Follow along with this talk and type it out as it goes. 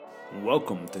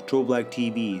Welcome to Troll Black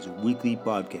TV's weekly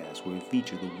podcast where we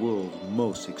feature the world's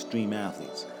most extreme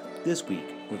athletes. This week,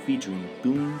 we're featuring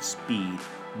Boone Speed,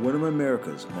 one of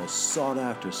America's most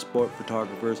sought-after sport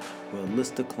photographers with a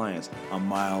list of clients a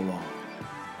mile long.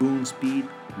 Boone Speed,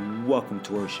 welcome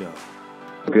to our show.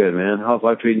 Good, man. How's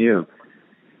life treating you?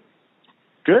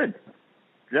 Good.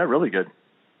 Yeah, really good.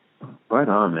 Right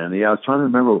on, man. Yeah, I was trying to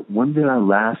remember, when did I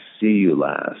last see you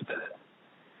last?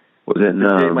 Was it in The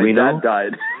day my Reno? dad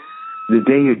died. The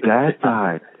day your dad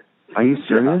died. Are you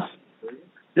serious?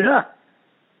 Yeah.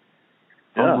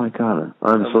 Oh, my God.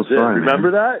 I'm so sorry, man.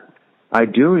 Remember that? I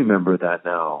do remember that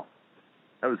now.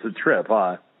 That was a trip,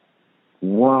 huh?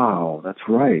 Wow, that's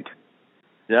right.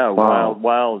 Yeah, Wow.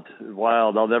 wild.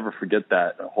 I'll never forget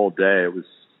that whole day. It was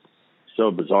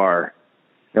so bizarre.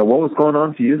 Yeah, what was going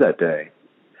on for you that day?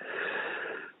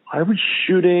 I was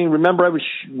shooting. Remember, I was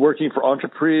working for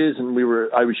Entreprise, and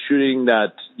I was shooting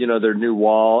that, their new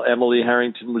wall. Emily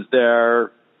Harrington was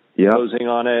there, posing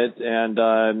on it,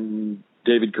 and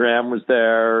David Graham was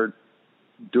there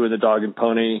doing the dog and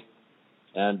pony,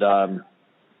 and so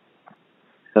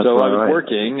I was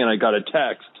working, and I got a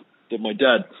text that my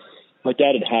dad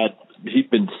he'd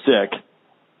been sick.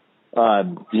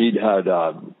 He'd had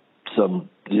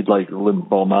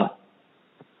lymphoma,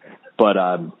 but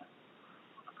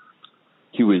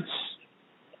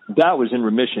that was in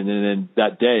remission, and then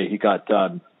that day he got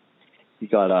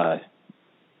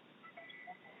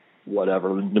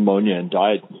pneumonia and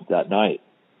died that night.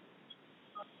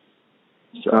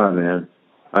 So, oh, man.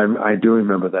 I do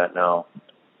remember that now.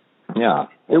 Yeah.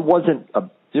 It wasn't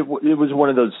it was one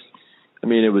of those,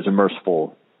 it was a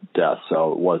merciful death,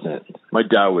 so it wasn't. My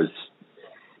dad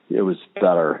it was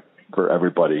better for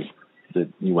everybody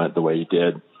that he went the way he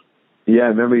did. Yeah, I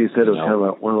remember you said it was kind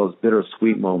of one of those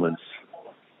bittersweet moments.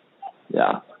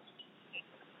 Yeah.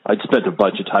 I'd spent a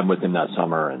bunch of time with him that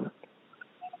summer, and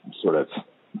sort of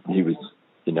he was,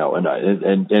 and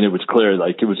it was clear,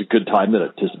 like, it was a good time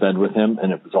to spend with him,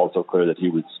 and it was also clear that he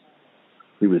was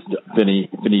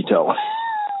finito.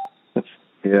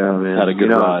 Yeah, man. Had a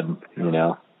good run,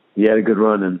 He had a good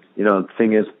run, and, the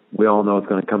thing is, we all know it's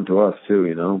going to come to us, too,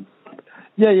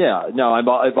 Yeah. No, I've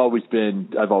always been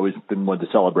one to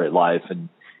celebrate life and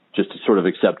just to sort of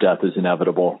accept death as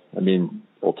inevitable.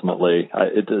 Ultimately,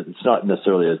 it's not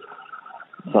necessarily it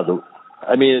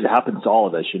happens to all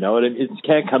of us, it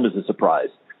can't come as a surprise.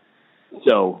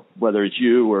 So whether it's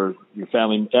you or your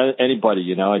family,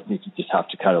 anybody, I think you just have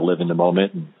to kind of live in the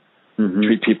moment and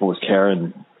treat people with care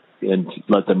and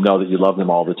let them know that you love them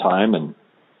all the time, and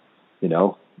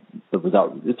live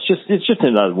without. It's just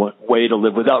another way to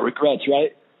live without regrets,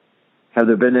 right? Have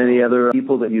there been any other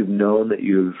people that you've known that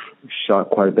you've shot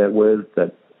quite a bit with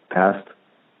that passed?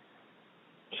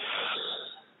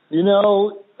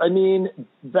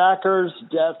 Backer's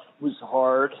death was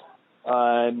hard.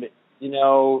 I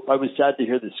was sad to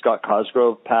hear that Scott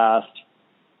Cosgrove passed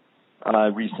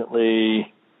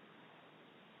recently.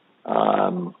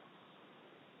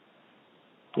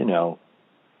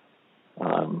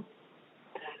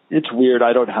 It's weird.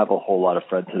 I don't have a whole lot of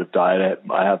friends that have died.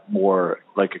 I have more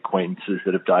like acquaintances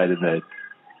that have died in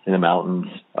the mountains.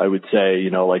 I would say,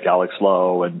 like Alex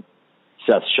Lowe and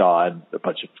Seth Shaw and a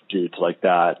bunch of dudes like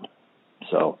that.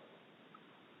 So,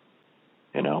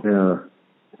 Yeah.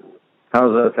 How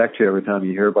does that affect you every time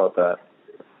you hear about that?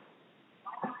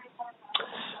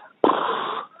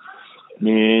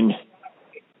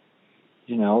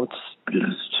 It's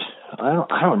just, I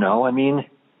don't know.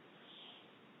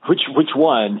 Which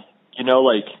one?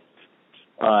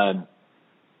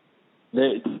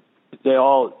 They're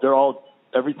all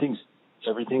everything's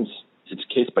it's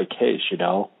case by case,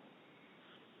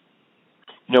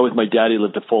 with my dad, he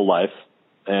lived a full life,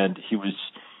 and he was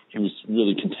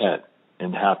really content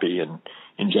and happy, and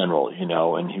in general,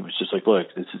 and he was just like, look,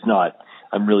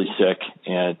 I'm really sick,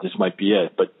 and this might be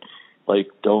it, but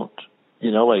don't,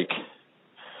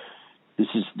 this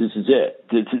is it.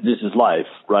 This is life,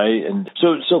 right? And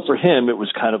so for him, it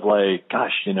was kind of like,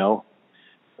 gosh,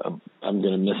 I'm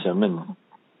gonna miss him, and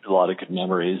a lot of good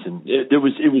memories, and it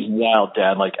was wild,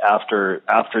 Dad. Like after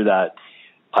that,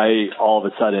 I all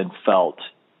of a sudden felt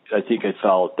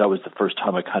that was the first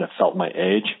time I kind of felt my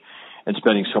age, and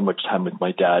spending so much time with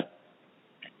my dad,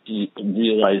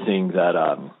 realizing that,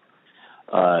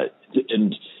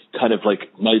 and kind of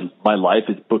like my life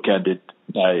is bookended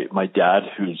by my dad,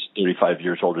 who's 35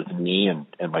 years older than me,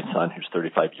 and my son, who's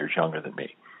 35 years younger than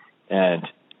me. And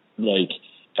like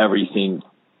everything,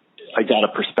 I got a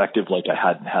perspective like I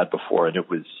hadn't had before. And it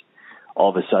was all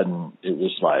of a sudden, it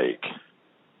was like,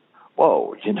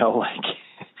 whoa,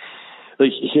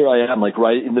 like here I am, like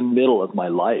right in the middle of my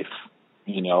life,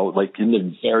 you know, like in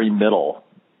the very middle,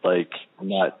 like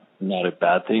not a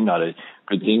bad thing, not a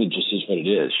good thing. It just is what it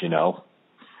is, you know?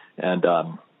 And,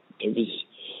 it was,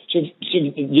 so,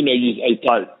 you know, I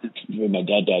thought when my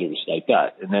dad died, it was like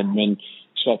that. And then when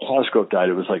Scott Cosgrove died,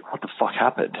 it was like, what the fuck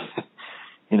happened?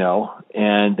 You know?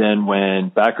 And then when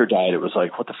Backer died, it was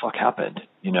like, what the fuck happened?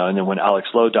 You know? And then when Alex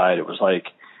Lowe died, it was like,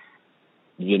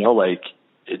 you know, like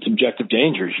it's objective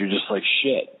dangers. You're just like,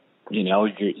 shit, you know,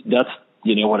 that's,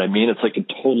 you know what I mean? It's like a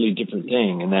totally different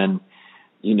thing. And then,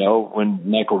 you know, when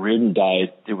Michael Reardon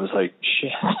died, it was like,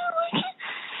 shit,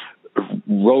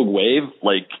 rogue wave,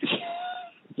 like,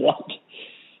 what?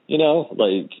 You know,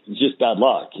 like, just bad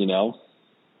luck, you know?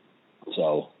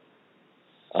 So,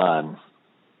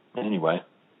 anyway.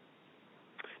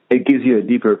 It gives you a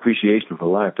deeper appreciation for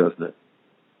life, doesn't it?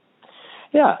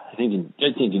 Yeah, I think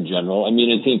in general. I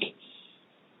mean, I think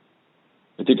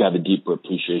I have a deeper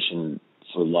appreciation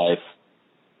for life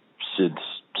since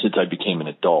I became an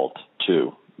adult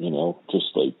too. You know,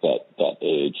 just like that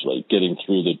age, like getting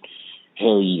through the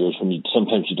hairy years when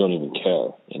sometimes you don't even care,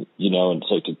 and you know, and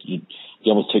it's like you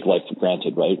almost take life for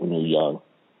granted, right? When you're young,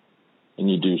 and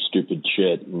you do stupid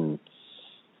shit, and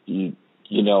you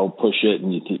know push it,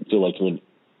 and you feel like you're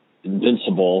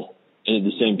invincible. And at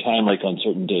the same time, like on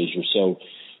certain days, you're so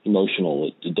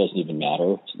emotional, it doesn't even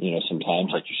matter. You know,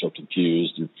 sometimes like you're so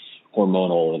confused and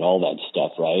hormonal and all that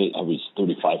stuff, right? I was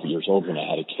 35 years old when I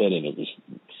had a kid, and it was,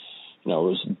 you know, it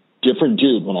was a different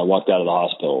dude when I walked out of the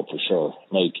hospital for sure.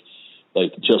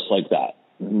 Like just like that,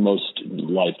 most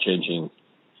life-changing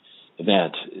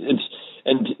event.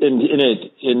 And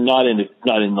not in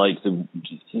like the,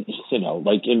 you know,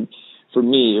 like for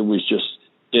me, it was just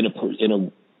in a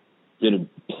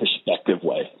perspective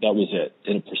way. That was it,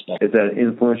 in a perspective. Does that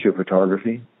influence your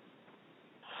photography?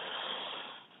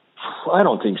 I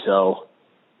don't think so.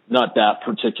 Not that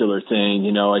particular thing.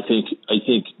 You know, I think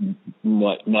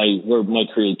where my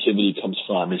creativity comes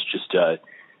from is just,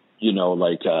 you know,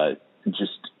 like, it's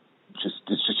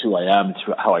just who I am. It's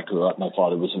how I grew up. My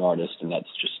father was an artist, and that's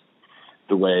just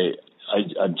the way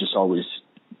I've just always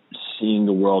seen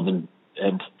the world and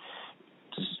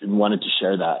just wanted to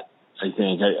share that. I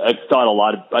think I thought a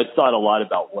lot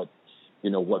about what, you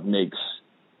know, what makes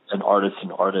an artist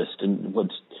an artist, and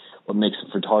what makes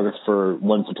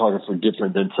one photographer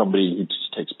different than somebody who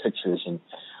just takes pictures, and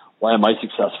why am I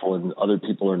successful and other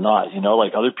people are not? You know,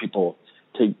 like other people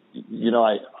take, you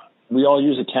know, we all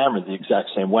use a camera the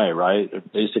exact same way, right?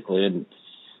 Basically, and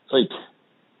it's like,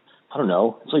 I don't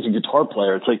know, it's like a guitar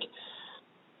player. It's like,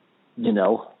 you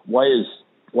know, why is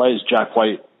Jack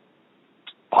White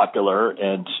popular,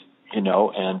 and you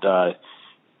know,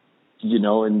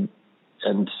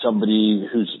 and somebody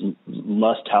who's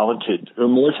less talented or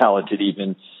more talented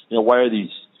even, you know, why are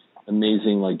these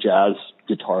amazing like jazz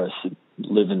guitarists that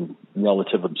live in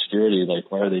relative obscurity, like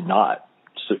why are they not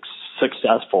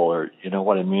successful, or you know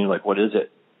what I mean? Like, what is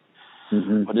it?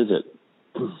 Mm-hmm. What is it?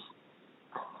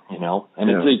 You know, and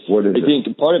yeah, it's like, I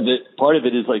think part of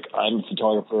it is like, I'm a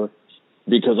photographer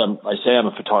because I say I'm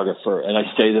a photographer, and I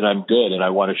say that I'm good, and I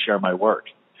want to share my work.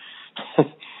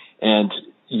 And,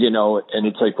 you know, and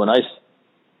it's like when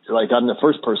I'm the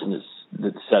first person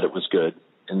that said it was good,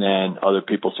 and then other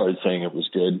people started saying it was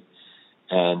good,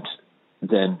 and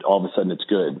then all of a sudden it's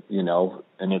good, you know,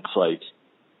 and it's like,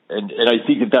 and I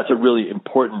think that's a really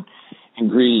important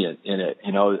ingredient in it.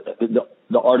 You know,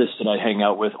 the artists that I hang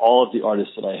out with, all of the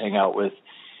artists that I hang out with,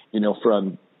 you know,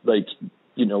 from like,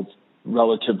 you know,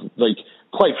 relative, like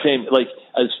quite famous, like,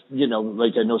 as you know,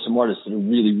 like I know some artists that are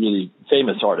really, really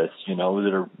famous artists, you know,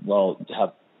 that are, well,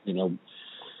 have, you know,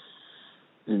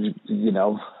 and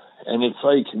it's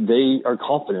like, they are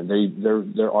confident.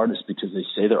 They're artists because they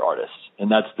say they're artists.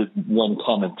 And that's the one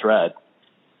common thread,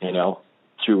 you know,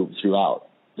 throughout.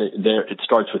 It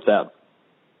starts with them.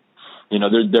 You know,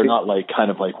 they're not like kind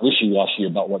of like wishy-washy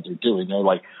about what they're doing. They're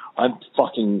like, I'm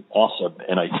fucking awesome,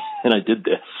 and I did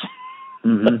this.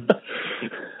 Mm-hmm.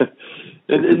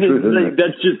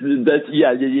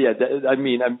 I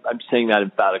mean, I'm saying that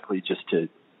emphatically just to,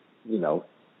 you know,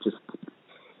 just,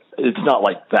 it's not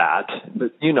like that,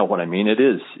 but you know what I mean. It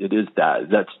is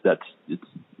that.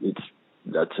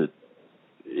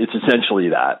 It's essentially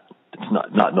that. It's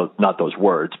not those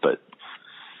words, but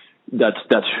that's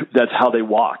how they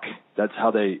walk. That's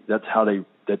how they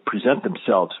present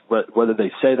themselves, whether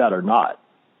they say that or not.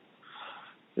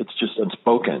 It's just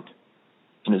unspoken,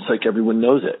 and it's like everyone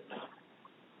knows it.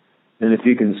 And if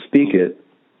you can speak it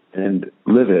and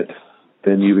live it,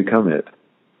 then you become it.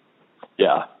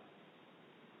 Yeah.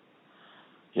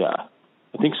 Yeah,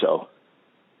 I think so.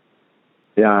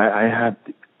 Yeah,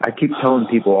 I keep telling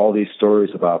people all these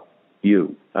stories about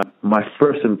you. my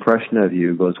first impression of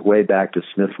you goes way back to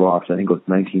Smith Rocks. I think it was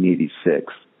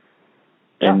 1986.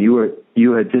 Yeah. And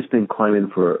you had just been climbing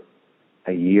for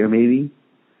a year, maybe?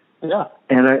 Yeah.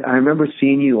 And I remember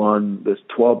seeing you on this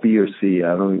 12B or C.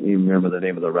 I don't even remember the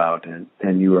name of the route.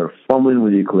 And you were fumbling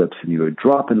with the eclipse, and you were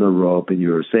dropping the rope, and you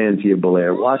were saying to your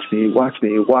belayer, watch me, watch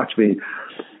me, watch me.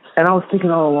 And I was thinking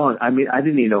all along, I mean, I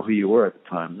didn't even know who you were at the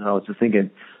time. And I was just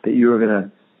thinking that you were going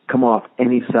to come off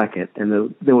any second,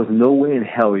 and there was no way in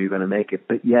hell you were going to make it,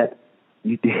 but yet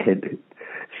you did.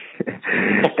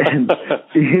 And,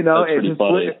 you know,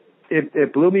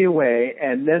 it blew me away.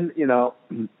 And then, you know,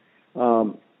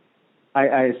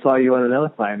 I saw you on another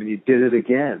climb, and you did it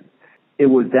again. It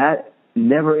was that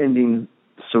never-ending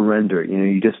surrender. You know,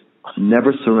 you just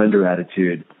never surrender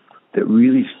attitude that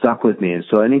really stuck with me. And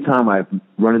so anytime I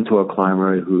run into a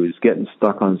climber who's getting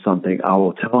stuck on something, I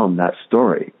will tell them that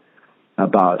story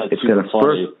about it's going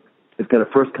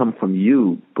to first come from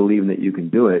you believing that you can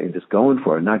do it and just going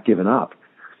for it, not giving up.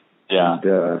 Yeah.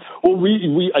 And, well,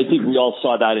 I think we all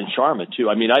saw that in Sharma too.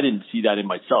 I mean, I didn't see that in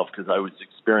myself because I was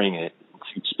experiencing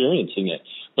it.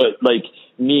 But like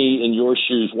me in your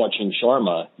shoes watching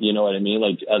Sharma, you know what I mean?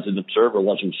 Like as an observer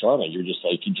watching Sharma, you're just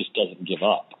like, he just doesn't give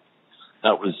up.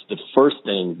 That was the first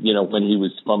thing, you know, when he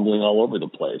was fumbling all over the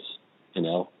place, you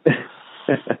know.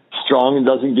 Strong and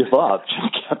doesn't give up,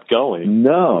 just kept going.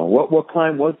 No. What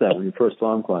climb was that when you first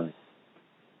saw him climbing?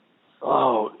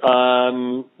 No.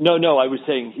 I was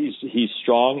saying he's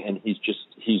strong and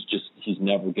he's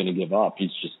never going to give up.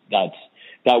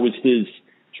 That was his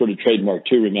sort of trademark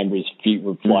too. Remember, his feet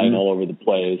were flying all over the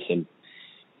place.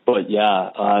 But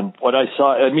what I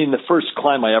saw, I mean, the first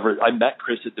climb I met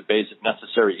Chris at the base of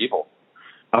Necessary Evil.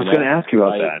 I was going to ask you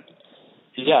about that.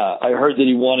 Yeah, I heard that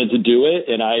he wanted to do it,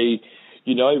 and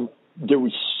there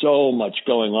was so much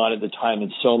going on at the time,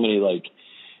 and so many, like,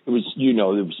 there was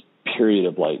a period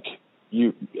of, like,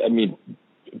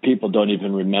 people don't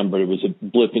even remember. It was a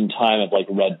blip in time of, like,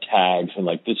 red tags, and,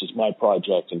 like, this is my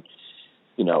project, and,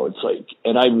 you know, it's like,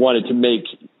 and I wanted to make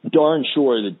darn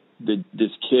sure that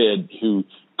this kid who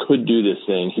could do this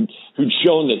thing, who'd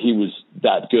shown that he was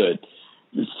that good,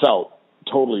 felt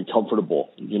totally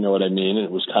comfortable, you know what I mean? And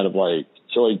it was kind of like,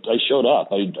 so I showed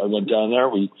up. I went down there.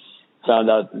 We found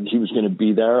out that he was going to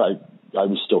be there. I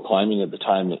was still climbing at the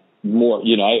time. More,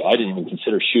 you know, I didn't even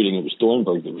consider shooting. It was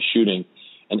Thornburg that was shooting.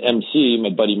 And MC, my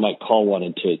buddy Mike Call,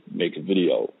 wanted to make a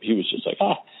video. He was just like,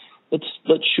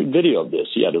 let's shoot video of this.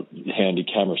 He had a handy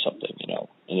cam or something, you know.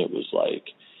 And it was like,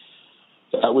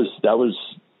 that was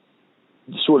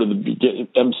sort of the beginning.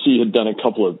 MC had done a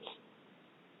couple of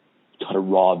kind of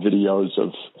raw videos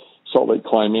of Salt Lake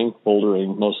climbing,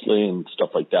 bouldering mostly, and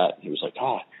stuff like that. He was like,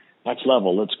 next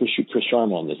level, let's go shoot Chris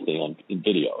Sharma on this thing in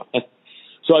video.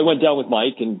 So I went down with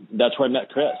Mike, and that's where I met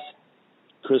Chris.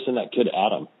 Chris and that kid,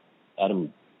 Adam, I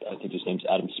think his name's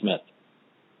Adam Smith.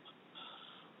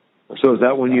 So is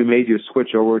that when you made your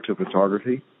switch over to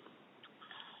photography?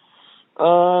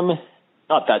 Not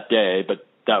that day, but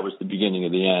that was the beginning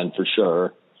of the end for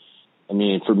sure. I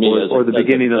mean, for me, or the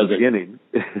beginning of the beginning.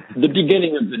 The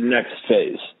beginning of the next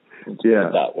phase. Yeah.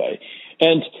 That way.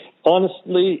 And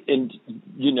honestly,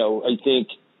 you know, I think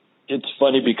it's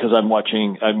funny because I'm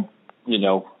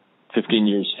 15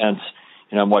 years hence,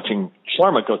 you know, I'm watching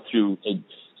Sharma go through a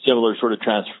similar sort of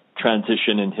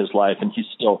transition in his life, and he's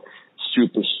still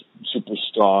super, super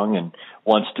strong and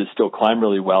wants to still climb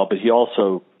really well, but he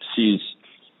also sees,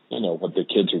 you know, what the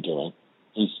kids are doing.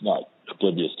 He's not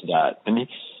oblivious to that. And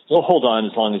he'll hold on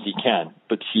as long as he can,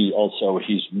 but he's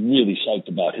really psyched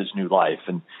about his new life,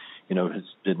 and, you know,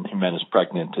 Jimena's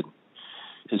pregnant, and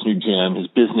his new gym, his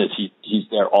business, he's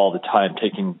there all the time,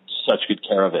 taking such good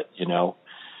care of it, you know,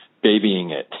 babying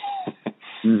it.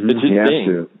 It's his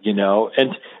thing, you know.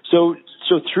 And so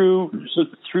through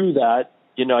that,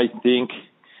 you know, I think,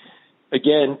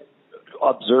 again,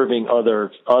 observing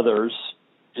others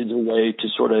is a way to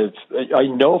sort of, I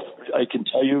know, I can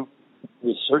tell you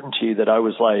with certainty that I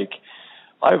was like,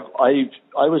 I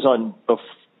was on,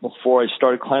 before I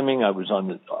started climbing, I was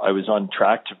on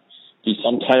track to be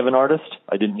some kind of an artist.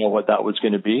 I didn't know what that was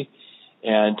going to be.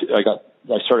 And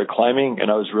I started climbing, and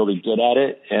I was really good at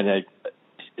it.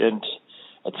 And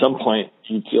at some point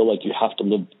you feel like you have to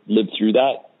live through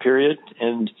that period.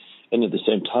 And at the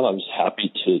same time, I was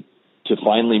happy to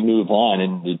finally move on.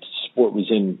 And the sport was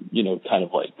in, you know, kind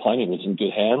of like climbing was in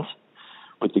good hands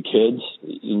with the kids.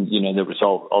 And, you know, there was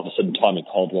all of a sudden Tommy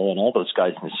Caldwell and all those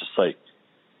guys. And it's just like,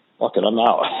 fuck it, I'm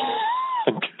out.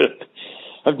 I'm good.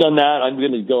 I've done that. I'm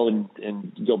going to go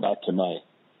and go back to my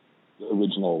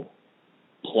original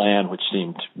plan, which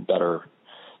seemed better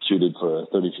suited for a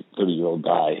 30-year-old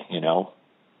guy, you know.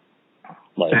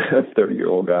 like a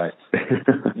 30-year-old guy.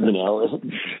 You know,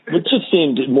 it just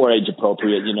seemed more age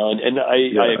appropriate, you know, and I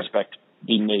expect to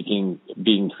be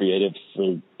being creative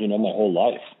for, you know, my whole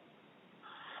life.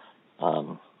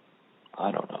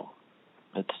 I don't know.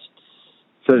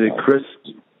 So did Chris,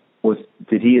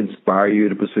 did he inspire you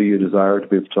to pursue your desire to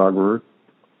be a photographer?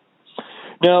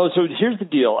 No, so here's the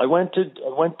deal. I went to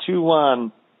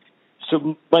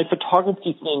so my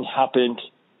photography thing happened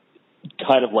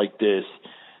kind of like this.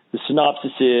 The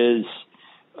synopsis is,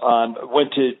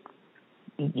 went to,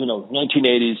 you know,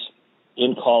 1980s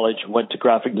in college, went to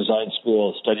graphic design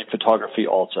school, studied photography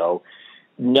also.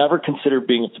 Never considered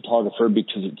being a photographer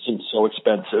because it seemed so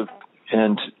expensive.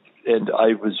 And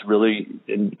I was really,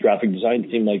 in graphic design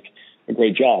seemed like a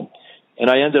great job. And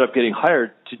I ended up getting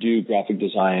hired to do graphic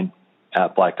design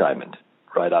at Black Diamond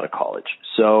right out of college.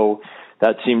 So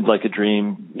that seemed like a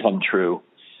dream come true.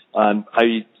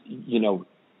 I, you know,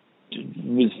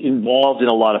 was involved in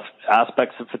a lot of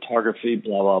aspects of photography,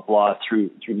 blah, blah, blah,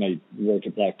 through my work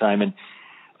at Black Diamond.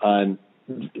 Down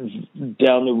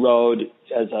the road,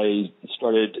 as I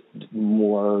started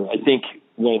more, I think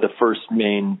one of the first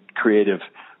main creative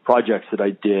projects that I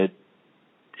did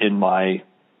in my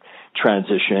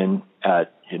transition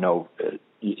at, you know,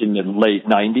 in the late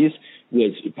 90s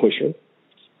was Pusher.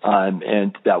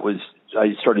 And that was,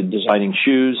 I started designing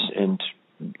shoes, and,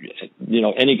 you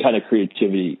know, any kind of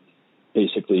creativity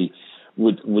basically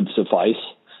would suffice.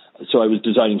 So I was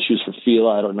designing shoes for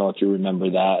Fila. I don't know if you remember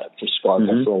that, for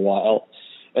Sparkle for a while.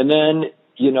 And then,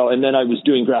 you know, and then I was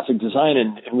doing graphic design,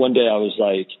 and one day I was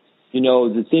like, you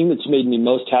know, the thing that's made me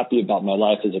most happy about my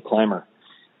life as a climber,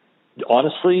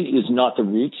 honestly, is not the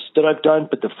routes that I've done,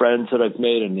 but the friends that I've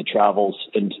made and the travels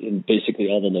and basically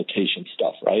all the location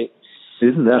stuff, right?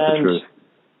 Isn't that the truth?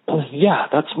 Yeah,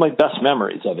 that's my best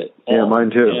memories of it. Yeah, mine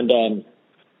too. And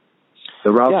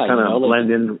the routes kind of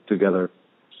blend in together.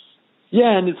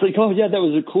 Yeah, and it's like, oh yeah, that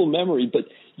was a cool memory. But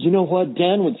you know what,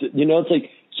 Dan was, you know, it's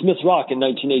like Smith Rock in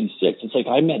 1986. It's like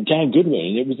I met Dan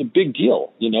Goodwin, and it was a big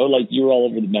deal. You know, like you were all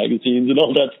over the magazines and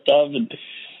all that stuff, and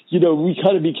you know, we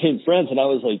kind of became friends. And I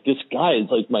was like, this guy is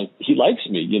like he likes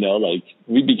me. You know, like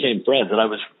we became friends, and I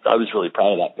was really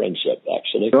proud of that friendship,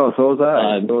 actually. Oh, so was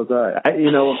I. So was I.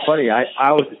 You know, it's funny.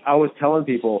 I was telling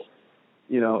people,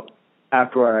 you know,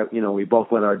 after you know, we both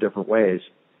went our different ways,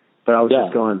 but I was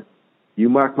just going, you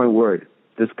mark my word,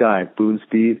 this guy, Boone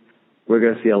Speed, we're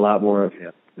going to see a lot more of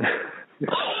him. I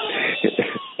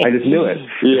just knew it.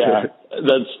 Yeah,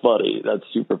 that's funny. That's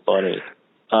super funny.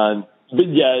 But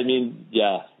yeah, I mean,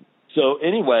 yeah. So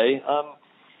anyway,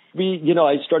 you know,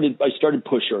 I started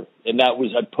Pusher, and that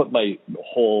was, I put my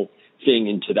whole thing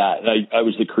into that. And I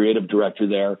was the creative director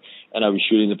there, and I was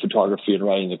shooting the photography and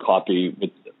writing the copy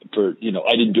you know,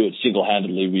 I didn't do it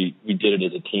single-handedly. We did it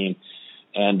as a team.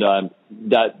 And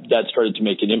that started to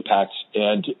make an impact.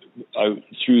 And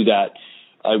through that,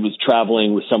 I was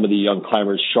traveling with some of the young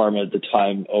climbers, Sharma at the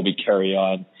time, Obi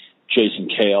Carrion, Jason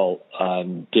Kale,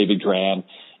 David Graham,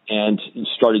 and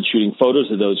started shooting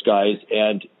photos of those guys.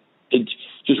 And it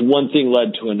just one thing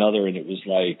led to another, and it was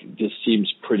like, this seems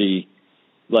pretty,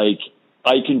 like,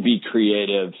 I can be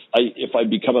creative. If I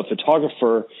become a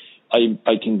photographer,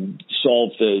 I can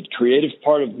solve the creative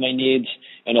part of my needs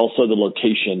and also the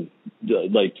location,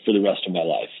 like for the rest of my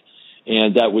life.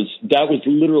 And that was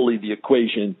literally the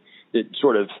equation that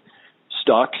sort of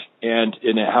stuck. And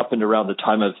it happened around the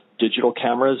time of digital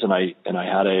cameras. And I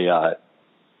had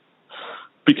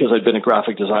because I'd been a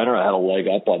graphic designer, I had a leg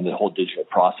up on the whole digital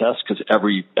process, because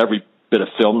every bit of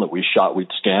film that we shot,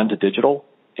 we'd scan to digital.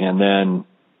 And then,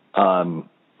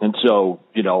 and so,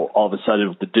 you know, all of a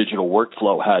sudden the digital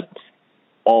workflow had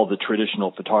all the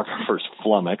traditional photographers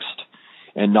flummoxed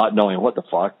and not knowing what the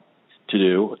fuck to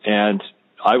do. And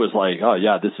I was like, oh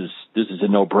yeah, this is a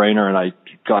no-brainer. And I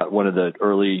got one of the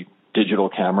early digital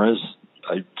cameras.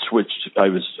 I switched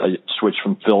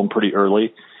from film pretty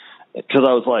early, because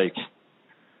I was like,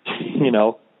 you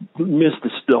know, missed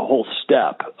the whole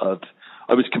step of,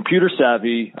 I was computer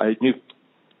savvy. I knew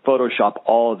Photoshop,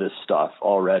 all of this stuff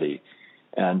already.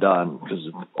 And, because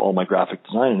of all my graphic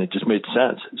design, and it just made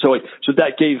sense. So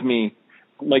that gave me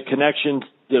my connections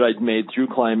that I'd made through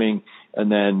climbing,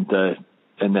 and then the,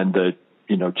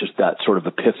 you know, just that sort of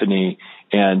epiphany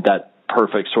and that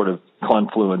perfect sort of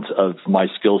confluence of my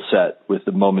skill set with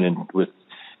the moment with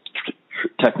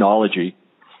technology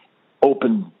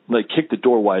kicked the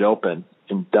door wide open,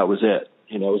 and that was it.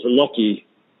 You know, it was a lucky,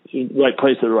 right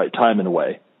place at the right time in a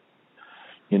way.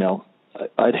 You know,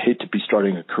 I'd hate to be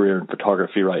starting a career in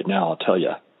photography right now, I'll tell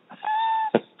you.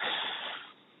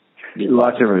 A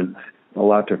lot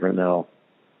different now.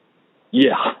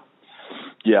 Yeah.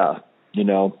 You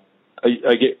know,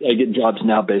 I get jobs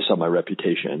now based on my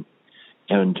reputation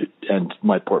and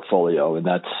my portfolio, and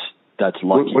that's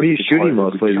lucky. What are you shooting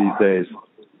mostly these days?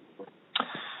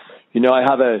 You know,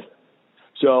 I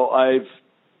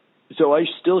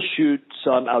still shoot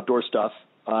some outdoor stuff.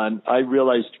 I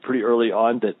realized pretty early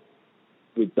on that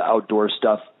with the outdoor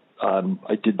stuff,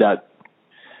 I did that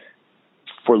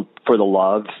for the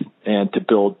love and to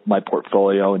build my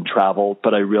portfolio and travel.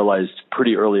 But I realized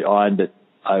pretty early on that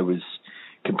I was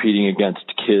competing against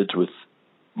kids with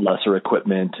lesser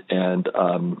equipment, and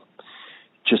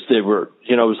just they were,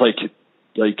 you know, it was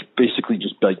like basically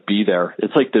just like be there.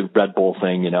 It's like the Red Bull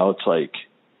thing, you know. It's like,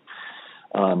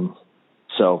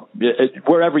 so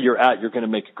wherever you're at, you're going to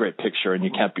make a great picture, and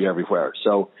you can't be everywhere.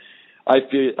 So I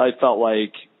felt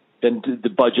like, and the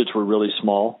budgets were really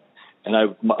small, and I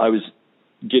was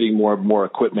getting more and more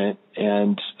equipment,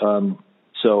 and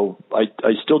so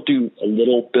I still do a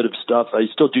little bit of stuff. I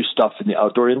still do stuff in the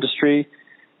outdoor industry.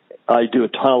 I do a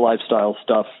ton of lifestyle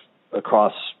stuff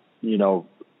across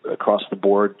the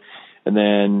board, and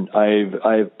then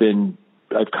I've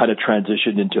kind of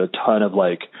transitioned into a ton of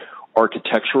like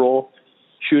architectural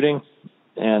shooting,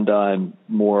 and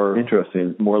more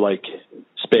interesting, more like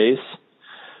space,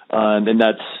 and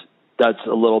that's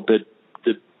a little bit.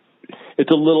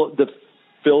 The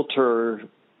filter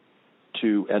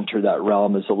to enter that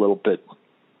realm is a little bit.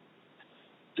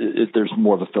 There's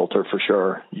more of a filter for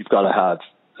sure. You've got to have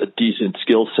a decent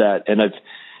skill set, and I've,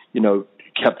 you know,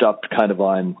 kept up kind of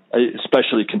on,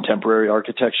 especially contemporary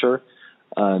architecture.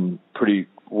 I'm pretty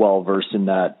well versed in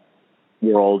that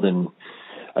world, and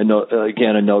I know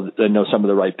some of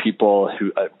the right people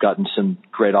who I've gotten some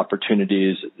great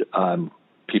opportunities,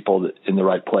 people in the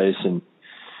right place, and,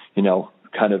 you know,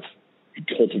 kind of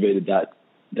cultivated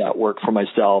that work for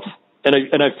myself. And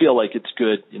I feel like it's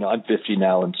good. You know, I'm 50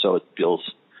 now, and so it feels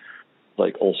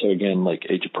like also again like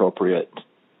age appropriate.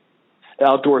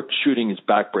 Outdoor shooting is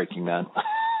backbreaking, man.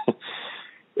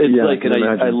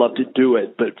 I love to do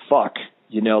it, but fuck,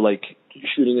 you know, like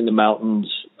shooting in the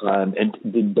mountains, and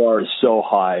the bar is so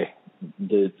high,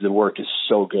 the work is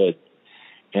so good,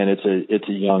 and it's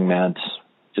a young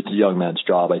man's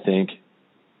job, I think.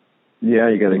 Yeah,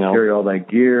 you got to carry all that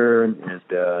gear, and in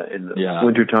the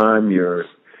wintertime,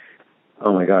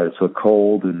 oh my God, it's so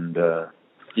cold, and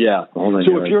yeah. So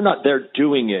if you're not there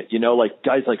doing it, you know, like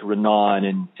guys like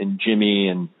Renan and Jimmy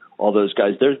and all those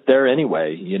guys, they're there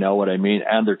anyway, you know what I mean?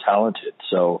 And they're talented.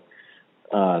 So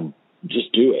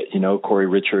just do it, you know, Corey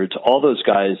Richards, all those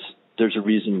guys, there's a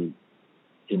reason,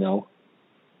 you know,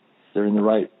 they're in the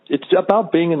right, it's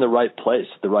about being in the right place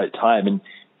at the right time. And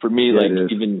for me,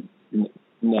 even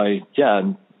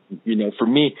you know, for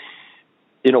me,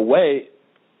 in a way,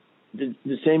 the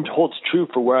same holds true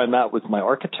for where I'm at with my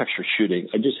architecture shooting.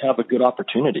 I just have a good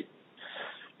opportunity,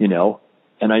 you know,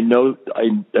 and I know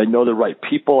the right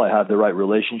people. I have the right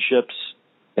relationships,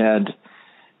 and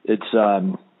it's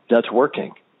that's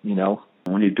working, you know.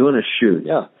 When you're doing a shoot,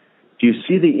 do you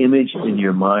see the image in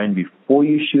your mind before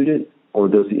you shoot it, or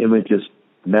does the image just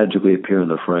magically appear in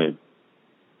the frame?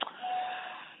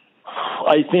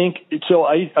 I think so.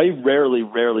 I rarely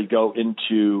go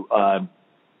into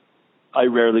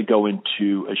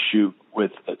a shoot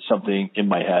with something in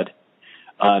my head.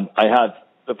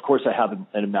 Of course I have an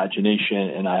imagination,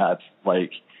 and I have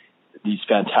like these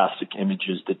fantastic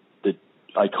images that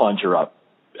I conjure up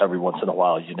every once in a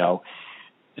while, you know.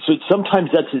 So sometimes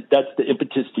that's the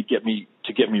impetus to get me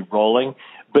rolling.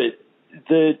 But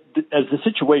as the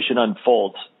situation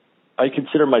unfolds, I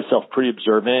consider myself pretty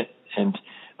observant and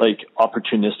like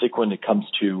opportunistic when it comes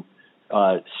to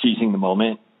seizing the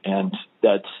moment, and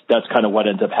that's kind of what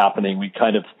ends up happening. We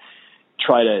kind of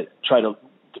try to,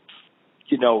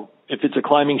 you know, if it's a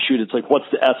climbing shoot, it's like, what's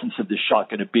the essence of this shot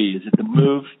going to be? Is it the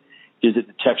move? Is it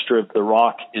the texture of the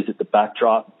rock? Is it the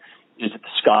backdrop? Is it the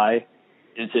sky?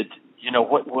 Is it, you know,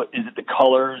 what is it the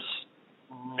colors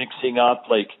mixing up?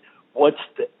 Like, what's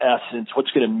the essence?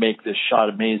 What's going to make this shot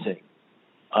amazing?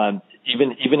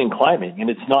 Even in climbing, and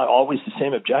it's not always the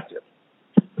same objective,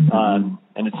 and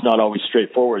it's not always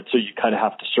straightforward. So you kind of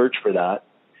have to search for that.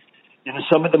 You know,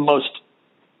 some of the most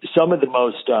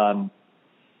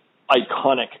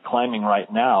iconic climbing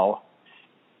right now,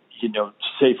 you know,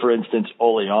 say for instance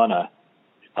Oleana,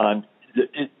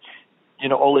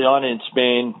 Oleana in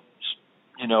Spain,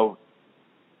 you know,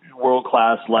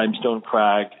 world-class limestone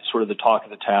crag, sort of the talk of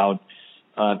the town.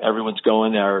 Everyone's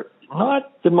going there.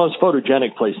 Not the most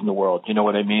photogenic place in the world. You know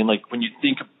what I mean? Like when you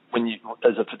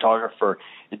as a photographer,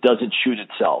 it doesn't shoot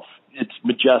itself. It's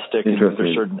majestic, and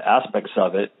there's certain aspects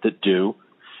of it that do.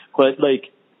 But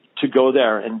like to go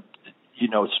there and, you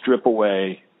know, strip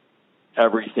away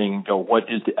everything and go, what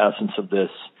is the essence of this?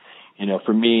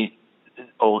 for me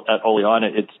at Oleana,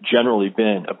 it's generally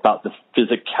been about the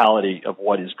physicality of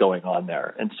what is going on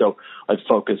there. And so I've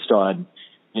focused on,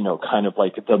 kind of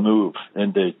like the move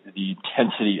and the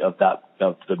intensity of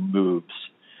the moves,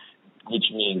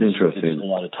 which means a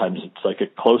lot of times it's like a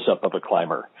close up of a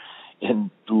climber and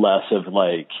less of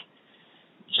like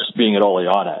just being at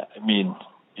Oleana. I mean,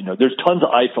 there's tons of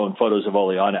iPhone photos of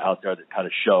Oleana out there that kind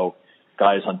of show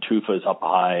guys on tufas up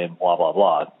high and blah, blah,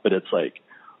 blah. But it's like,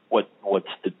 what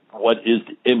is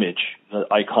the image, the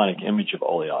iconic image of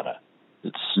Oleana?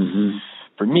 It's,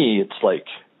 for me, it's like,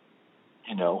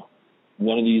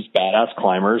 one of these badass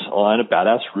climbers on a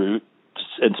badass route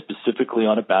and specifically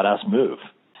on a badass move.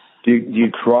 Do you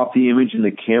crop the image in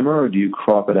the camera or do you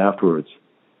crop it afterwards?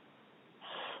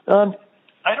 I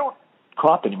don't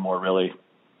crop anymore, really.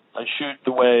 I shoot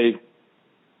the way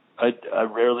I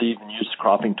rarely even use the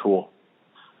cropping tool.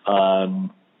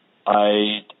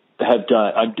 I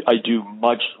do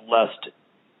much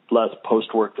less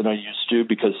post work than I used to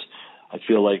because I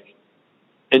feel like,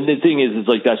 and the thing is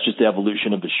like that's just the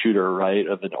evolution of the shooter, right?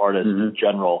 Of an artist in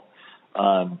general.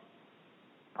 I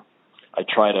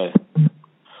try to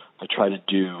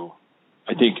do,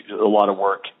 I think a lot of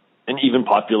work and even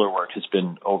popular work has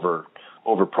been over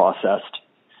processed,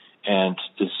 and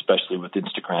especially with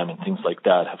Instagram and things like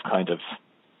that have kind of,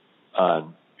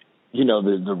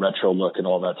 the retro look and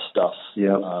all that stuff.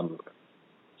 Yeah.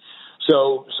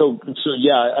 So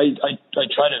yeah,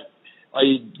 I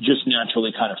just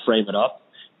naturally kind of frame it up,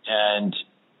 and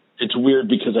it's weird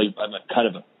because I'm a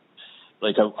kind of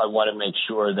I want to make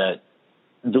sure that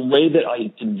the way that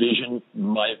I envision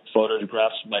my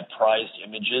photographs, my prized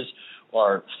images,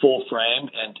 are full frame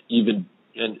and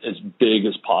as big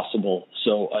as possible.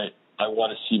 So I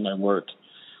want to see my work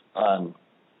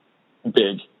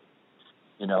big.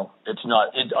 It's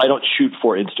not. I don't shoot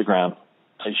for Instagram.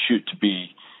 I shoot to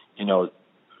be,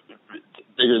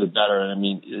 bigger the better. And I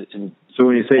mean, so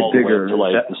when you say bigger,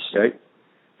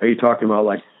 are you talking about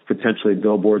like potentially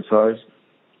billboard size?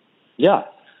 Yeah.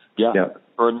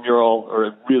 Or a mural or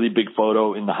a really big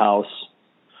photo in the house.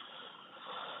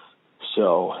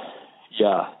 So,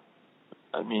 yeah.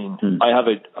 I mean, I have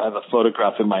a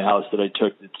photograph in my house that I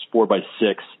took. It's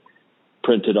 4x6,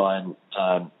 printed on.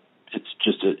 It's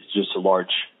just a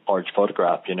large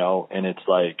photograph, and it's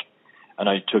like, and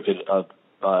I took it of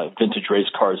vintage race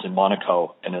cars in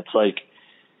Monaco, and it's like,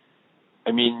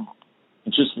 I mean,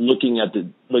 just looking at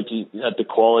the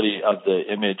quality of the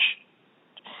image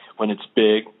when it's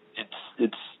big,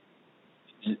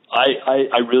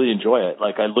 I really enjoy it.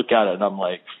 Like I look at it and I'm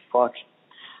like, fuck,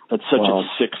 that's such a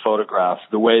sick photograph.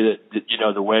 The way that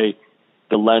the way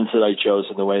the lens that I chose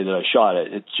and the way that I shot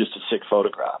it, it's just a sick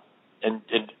photograph. And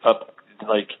up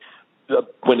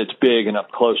when it's big and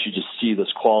up close, you just see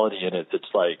this quality in it.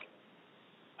 That's like,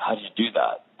 how do you do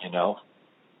that?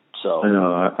 So I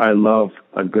know I love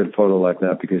a good photo like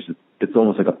that because it's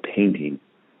almost like a painting.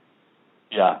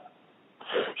 Yeah,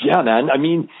 man. I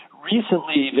mean,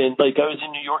 recently, even I was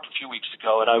in New York a few weeks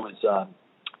ago, and I was,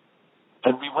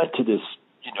 and we went to this,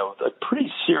 a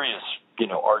pretty serious,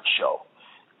 art show,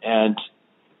 and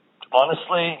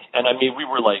honestly, and I mean, we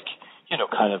were like,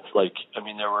 kind of like, I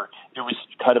mean, it was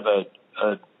kind of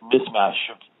a mismatch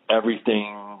of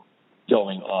everything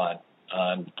going on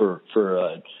for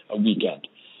a weekend.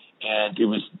 And it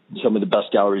was some of the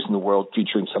best galleries in the world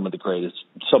featuring some of the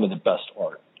best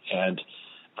art. And,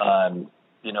 and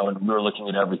we were looking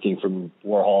at everything from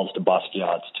Warhols to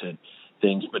Basquiat's to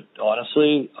things. But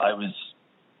honestly, I was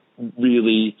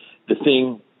really the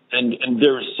thing, and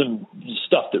there was some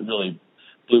stuff that really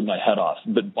blew my head off.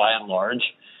 But by and large,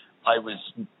 I was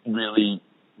really,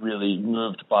 really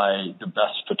moved by the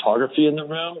best photography in the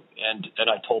room. And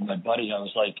I told my buddy, I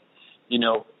was like,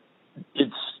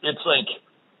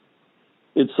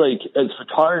 it's like as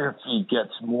photography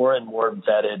gets more and more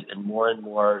vetted and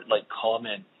more like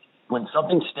common, when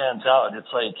something stands out,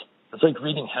 it's like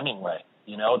reading Hemingway.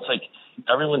 It's like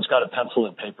everyone's got a pencil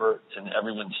and paper and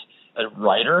everyone's a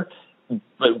writer,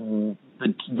 but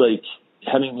like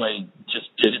Hemingway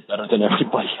just did it better than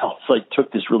everybody else. Like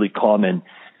took this really common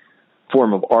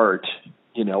form of art,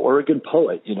 or a good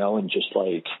poet, and just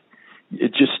like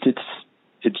it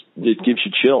gives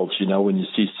you chills, when you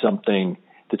see something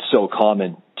that's so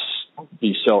common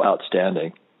be so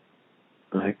outstanding.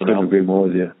 I couldn't agree more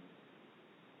with you.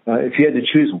 If you had to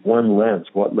choose one lens,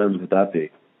 what lens would that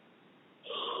be?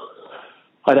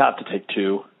 I'd have to take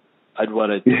two. I'd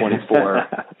want a 24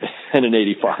 and an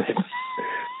 85.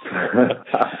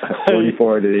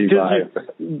 24 and an 85.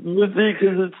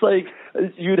 Because it's like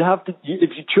you'd have to.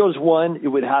 If you chose one, it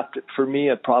would have to. For me,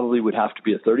 it probably would have to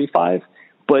be a 35.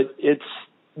 But it's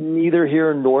neither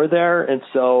here nor there. And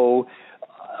so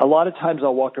a lot of times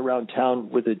I'll walk around town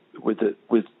with a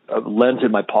lens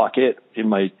in my pocket, in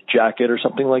my jacket or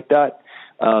something like that.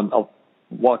 I'll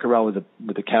walk around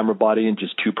with a camera body and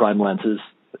just 2 prime lenses,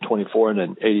 a 24 and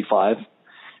an 85.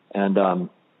 And that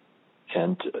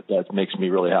makes me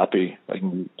really happy. I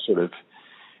can sort of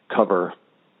cover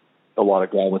a lot of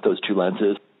ground with those 2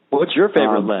 lenses. What's your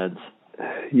favorite lens?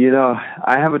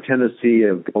 I have a tendency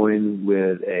of going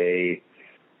with a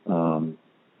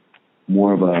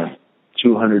more of a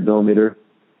 200 millimeter.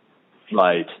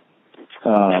 Right.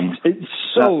 It's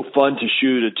so fun to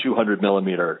shoot a 200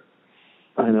 millimeter.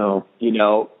 I know.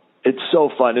 It's so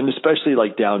fun, and especially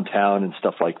like downtown and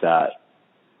stuff like that.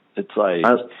 It's like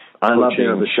I love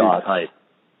the shots.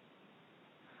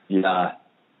 Yeah,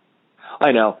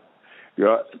 I know.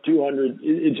 200.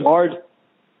 It's hard.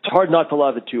 It's hard not to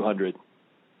love a 200.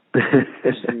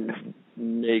 It's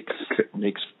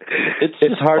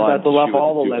hard not to love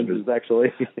all the lenses,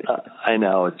 actually. I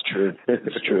know, it's true.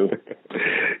 It's true.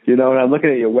 And I'm looking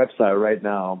at your website right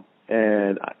now,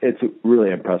 and it's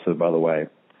really impressive, by the way.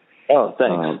 Oh,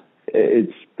 thanks.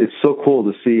 It's so cool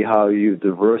to see how you've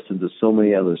diversed into so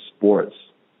many other sports,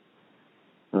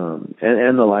 and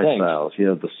the lifestyles.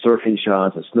 Thanks. The surfing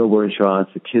shots, the snowboarding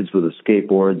shots, the kids with the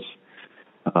skateboards.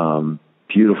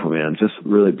 Beautiful, man. Just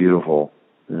really beautiful.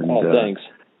 And, thanks.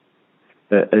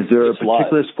 Is there a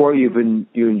particular sport you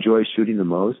enjoy shooting the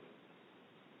most?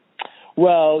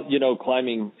 Well,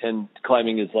 climbing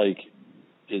is like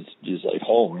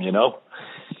home,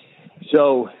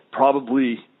 So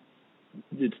probably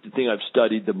it's the thing I've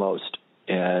studied the most,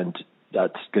 and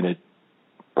that's going to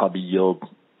probably yield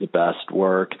the best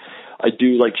work. I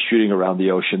do like shooting around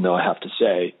the ocean, though, I have to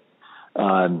say.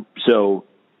 So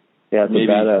yeah, it's a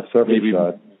badass surfing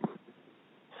shot.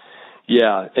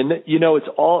 Yeah, and it's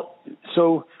all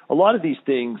so. A lot of these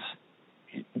things,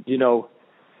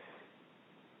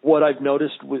 what I've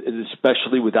noticed,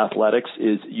 especially with athletics,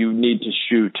 is you need to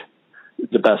shoot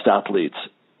the best athletes,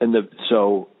 and I've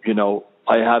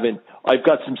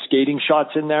got some skating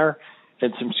shots in there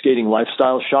and some skating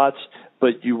lifestyle shots,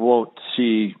 but you won't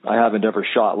see. I haven't ever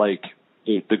shot like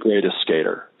the greatest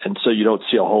skater, and so you don't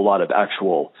see a whole lot of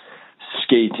actual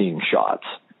skating shots.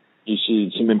 You see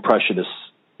some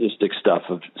impressionistic stuff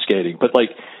of skating, but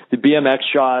like the BMX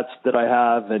shots that I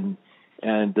have, and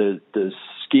the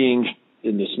skiing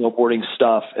and the snowboarding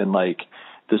stuff, and like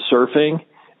the surfing,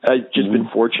 I've just been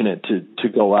fortunate to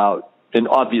go out, and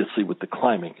obviously with the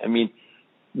climbing. I mean,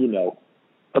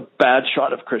 a bad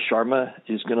shot of Chris Sharma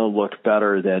is going to look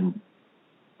better than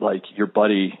like your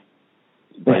buddy,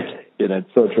 like in a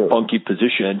funky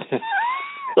position.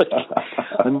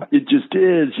 It just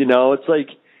is,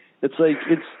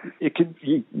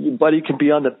 your buddy can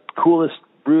be on the coolest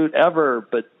route ever,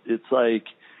 but it's like,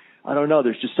 I don't know.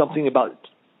 There's just something about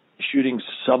shooting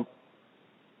somebody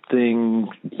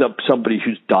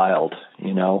who's dialed,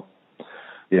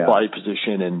 body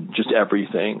position and just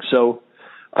everything. So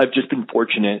I've just been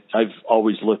fortunate. I've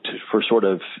always looked for sort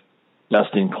of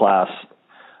best in class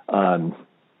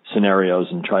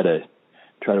scenarios and try to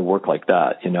work like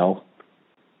that,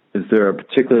 Is there a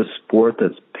particular sport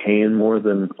that's paying more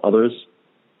than others?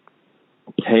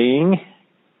 Paying?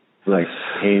 Like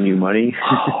paying you money?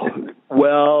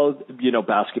 Well,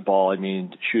 basketball. I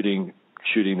mean, shooting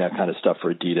that kind of stuff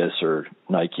for Adidas or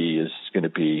Nike is going to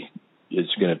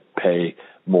pay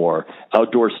more.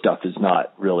 Outdoor stuff is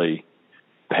not really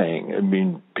paying. I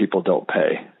mean, people don't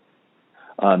pay.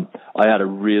 I had a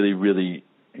really, really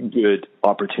good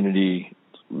opportunity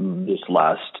this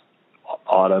last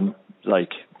autumn,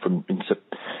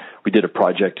 we did a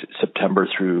project September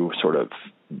through sort of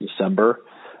December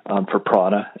for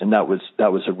Prana, and that was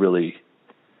a really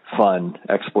fun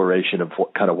exploration of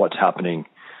what's happening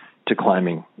to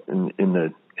climbing in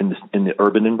the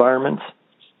urban environments,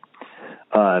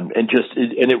 and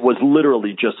it was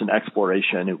literally just an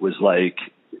exploration. It was like,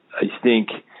 I think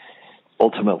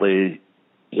ultimately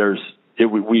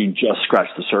we just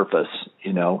scratched the surface,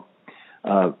 and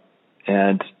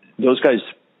those guys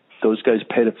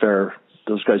paid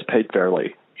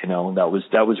fairly, and that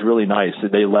was really nice.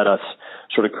 They let us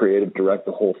sort of creative direct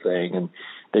the whole thing, and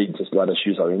they just let us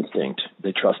use our instinct.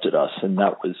 They trusted us, and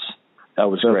that was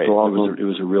great. Awesome. It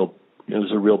was a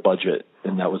real budget,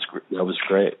 and that was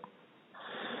great.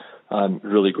 I'm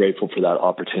really grateful for that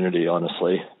opportunity,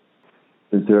 honestly.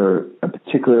 Is there a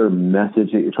particular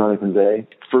message that you're trying to convey?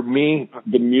 For me,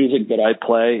 the music that I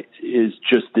play is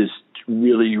just this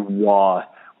really raw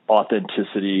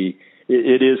authenticity.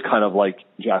 It is kind of like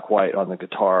Jack White on the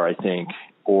guitar, I think,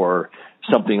 or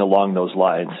something along those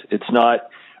lines. It's not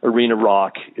arena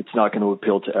rock. It's not going to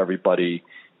appeal to everybody.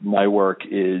 my work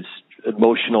is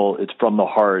emotional. It's from the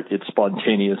heart. It's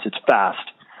spontaneous. It's fast.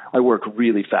 I work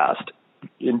really fast.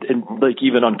 And like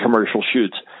even on commercial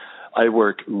shoots, I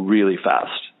work really fast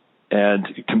and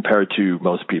compared to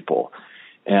most people.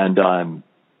 And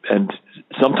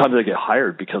sometimes I get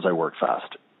hired because I work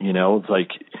fast, you know, it's like,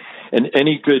 and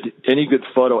any good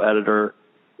photo editor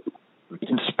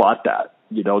can spot that,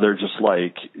 you know, they're just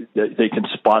like, they can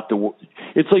spot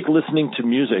it's like listening to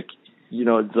music, you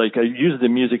know, it's like I use the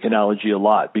music analogy a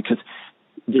lot because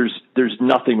there's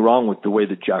nothing wrong with the way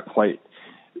that Jack White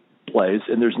plays,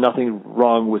 and there's nothing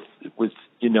wrong with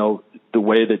you know the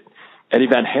way that Eddie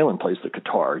Van Halen plays the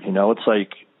guitar. You know, it's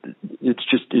like it's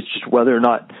just whether or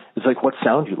not it's like what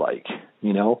sound you like.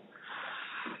 You know,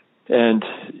 and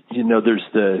you know there's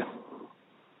the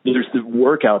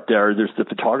work out there. There's the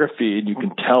photography, and you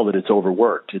can tell that it's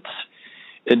overworked.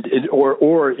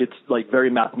 Or it's like very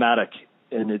mathematic,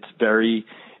 and it's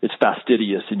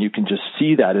fastidious, and you can just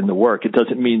see that in the work. It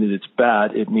doesn't mean that it's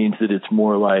bad. It means that it's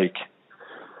more like,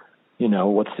 you know,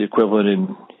 what's the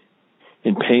equivalent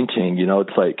in painting? You know,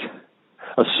 it's like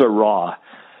a Seurat,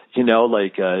 you know,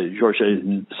 like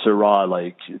Georges Seurat,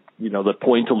 like, you know, the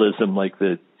pointillism, like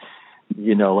the,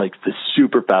 you know, like the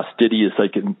super fastidious,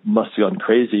 like it must have gone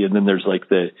crazy. And then there's like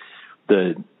the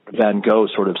Van Gogh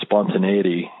sort of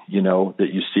spontaneity, you know,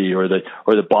 that you see, or the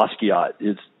Basquiat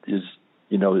is,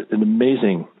 you know, an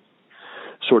amazing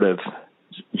sort of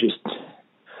just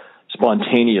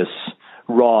spontaneous,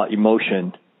 raw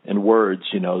emotion and words,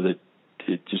 you know, that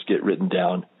just get written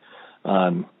down.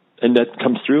 And that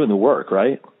comes through in the work,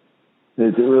 right?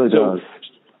 It really does.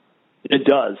 It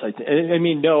does. I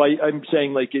mean, no, I'm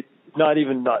saying like it,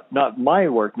 not my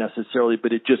work necessarily,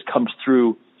 but it just comes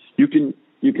through. You can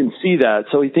see that.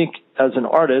 So I think as an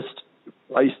artist,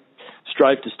 I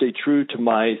strive to stay true to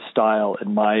my style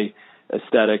and my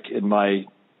aesthetic and my,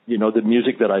 you know, the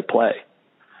music that I play,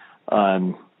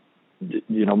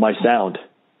 you know, my sound.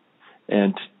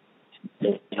 And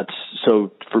that's,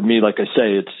 so for me, like I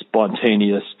say, it's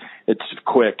spontaneous, it's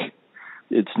quick,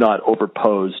 it's not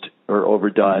overposed or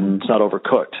overdone. Mm-hmm. It's not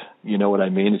overcooked. You know what I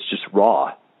mean? It's just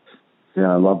raw.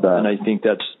 Yeah. I love that. And I think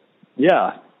I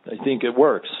think it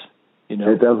works, you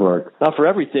know. It does work. Not for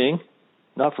everything,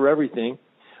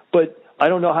 but I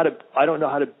don't know how to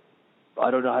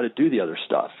do the other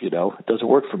stuff. You know, it doesn't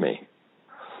work for me.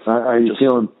 Are you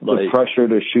feeling the pressure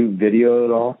to shoot video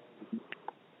at all?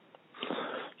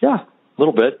 Yeah, a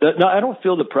little bit. No, I don't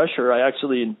feel the pressure. I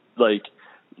actually like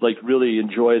really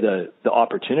enjoy the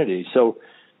opportunity. So,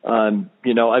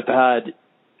 you know, I've had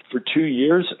for 2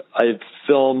 years, I've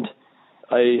filmed.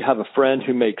 I have a friend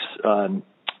who makes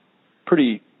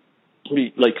pretty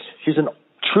like he's a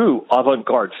true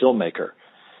avant-garde filmmaker,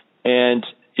 and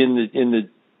in the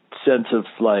sense of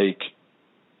like,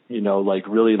 you know, like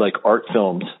really like art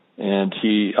films. And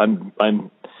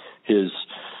I'm his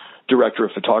director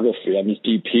of photography. I'm his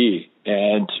DP,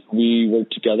 and we work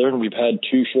together. And we've had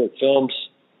 2 short films.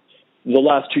 The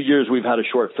last 2 years, we've had a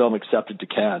short film accepted to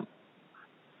Cannes,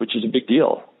 which is a big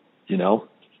deal, you know.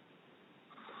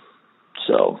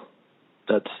 So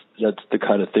that's the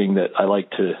kind of thing that I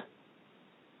like to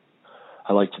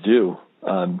do.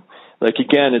 Like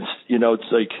again, it's, you know,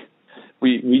 it's like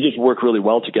we just work really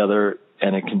well together,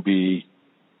 and it can be,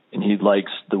 and he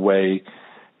likes the way,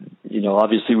 you know,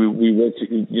 obviously we work,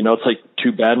 you know, it's like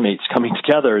 2 bandmates coming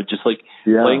together, just like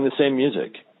playing the same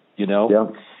music, you know.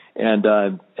 Yeah.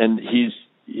 And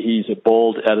he's a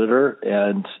bold editor,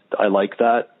 and I like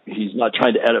that. He's not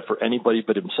trying to edit for anybody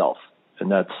but himself,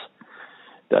 and that's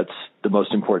the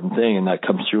most important thing, and that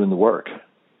comes through in the work.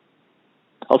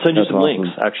 I'll send you some links,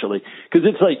 actually, because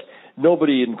it's like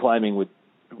nobody in climbing would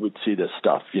see this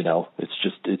stuff, you know.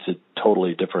 It's a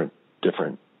totally different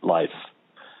life.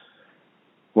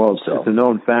 Well, it's a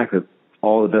known fact that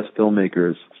all the best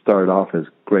filmmakers start off as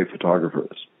great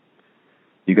photographers.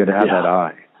 You got to have that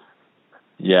eye.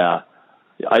 Yeah,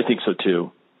 I think so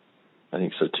too.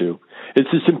 It's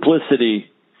the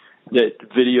simplicity that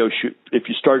if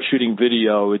you start shooting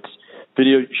video,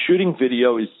 shooting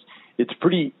video it's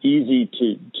pretty easy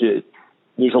to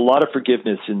there's a lot of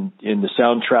forgiveness in the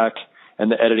soundtrack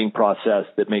and the editing process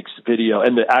that makes video,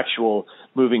 and the actual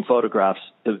moving photographs,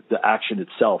 the action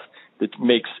itself, that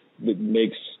makes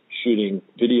shooting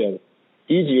video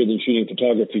easier than shooting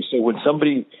photography. So when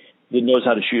somebody that knows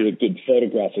how to shoot a good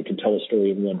photograph that can tell a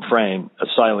story in one frame, a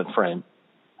silent frame,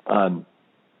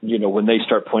 you know, when they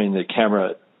start pointing the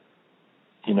camera,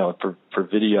 you know, for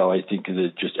video, I think that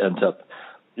it just ends up,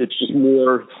 it's just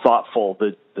more thoughtful.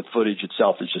 The footage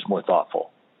itself is just more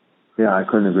thoughtful. Yeah, I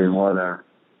couldn't agree more there.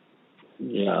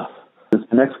 Yeah. The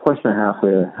next question I have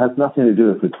for you has nothing to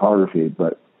do with photography,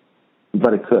 but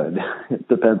but it could. It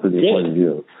depends on your point of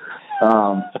view.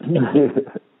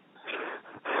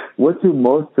 What do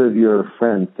most of your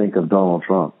friends think of Donald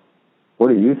Trump? What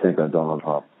do you think of Donald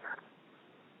Trump?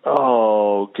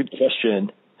 Oh, good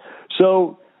question.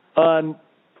 So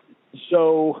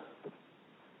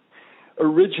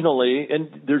originally,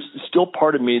 and there's still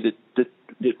part of me that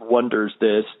wonders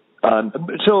this.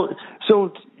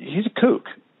 So he's a kook.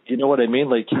 You know what I mean?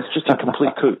 Like, he's just a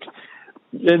complete kook.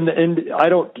 And I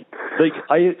don't, like,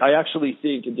 I actually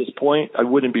think at this point I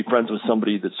wouldn't be friends with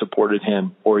somebody that supported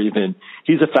him, or even,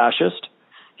 he's a fascist.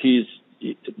 He's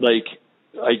like,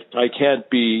 I can't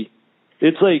be,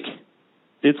 it's like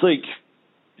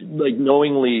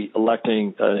knowingly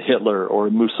electing Hitler or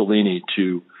Mussolini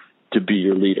to be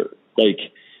your leader.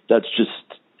 Like, that's just,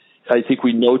 I think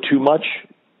we know too much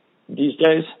these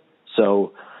days.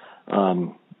 So,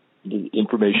 the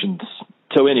information's,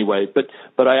 so anyway,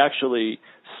 but I actually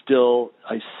still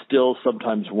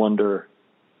sometimes wonder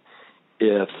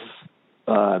if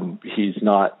he's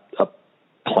not a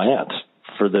plant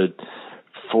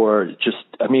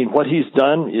I mean, what he's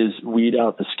done is weed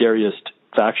out the scariest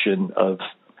faction of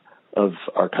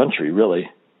our country, really.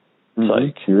 It's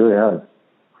like, he really has.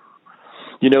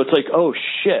 You know, it's like, oh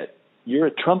shit, you're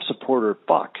a Trump supporter.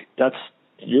 Fuck,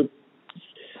 you're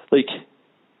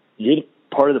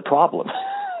part of the problem.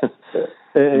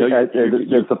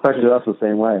 It's affected us the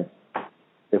same way.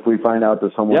 If we find out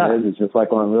that someone is, it's just like,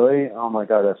 oh, really? Oh my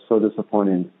God, that's so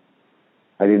disappointing.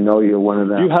 I didn't know you're one of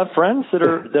them. Do you have friends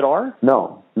that are?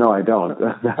 No, I don't.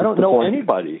 I don't know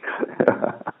anybody.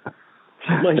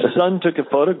 My son took a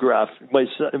photograph. My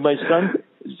son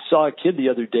saw a kid the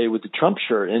other day with the Trump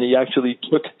shirt, and he actually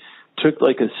took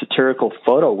like a satirical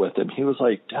photo with him. He was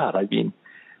like, Dad, I mean,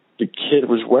 the kid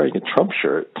was wearing a Trump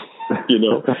shirt, you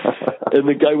know, and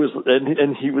the guy was, and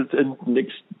Nick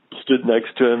stood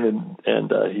next to him,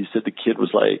 and he said the kid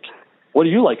was like, what do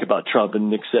you like about Trump?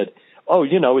 And Nick said, oh,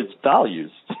 you know, his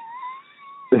values.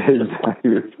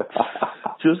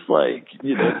 Just like,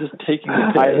 you know, just taking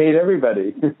the piss. I hate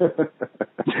everybody.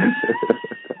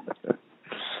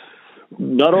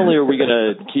 Not only are we going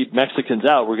to keep Mexicans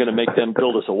out, we're going to make them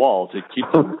build us a wall to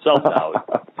keep themselves out.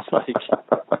 It's like,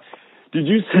 did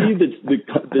you see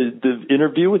the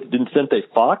interview with Vicente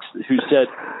Fox, who said,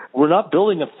 we're not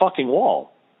building a fucking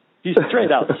wall? He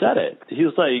straight out said it. He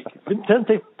was like,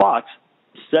 Vicente Fox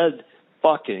said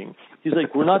fucking. He's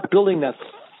like, we're not building that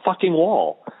fucking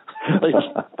wall. Like,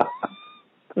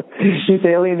 he's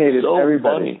alienated so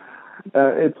everybody.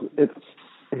 Funny. It's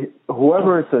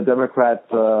whoever is a Democrat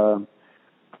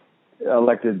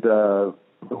elected,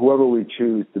 whoever we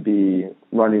choose to be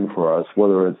running for us,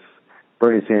 whether it's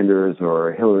Bernie Sanders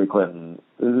or Hillary Clinton,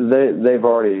 they've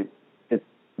already,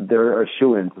 they're a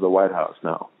shoo-in to the White House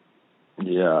now.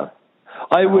 Yeah.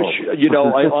 I wish, you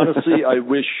know, I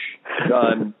wish,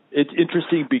 it's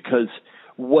interesting because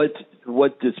what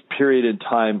this period in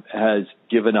time has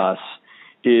given us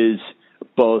is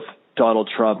both Donald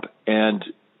Trump and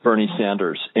Bernie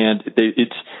Sanders, and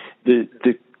it's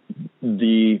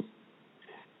the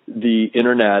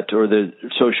internet or the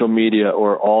social media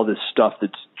or all this stuff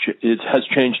has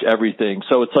changed everything.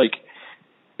 So it's like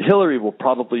Hillary will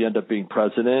probably end up being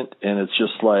president, and it's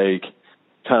just like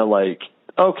kind of like,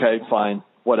 okay, fine,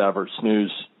 whatever,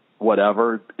 snooze,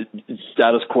 whatever,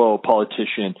 status quo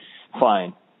politician,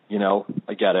 fine, you know,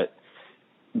 I get it.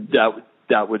 That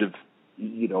would have,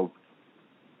 you know,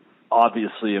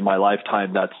 obviously in my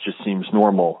lifetime that just seems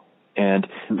normal,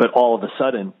 but all of a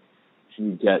sudden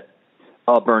you get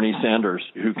Bernie Sanders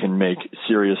who can make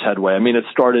serious headway. I mean, it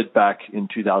started back in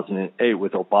 2008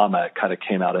 with Obama. It kind of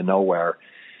came out of nowhere.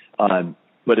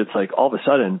 But it's like all of a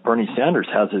sudden Bernie Sanders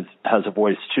has a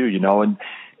voice too, you know, and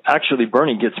actually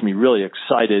Bernie gets me really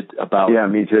excited about. Yeah,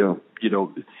 me too. You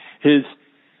know, his,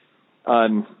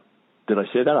 did I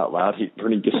say that out loud?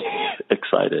 Bernie gets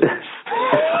excited.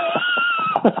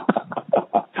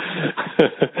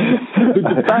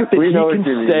 But the fact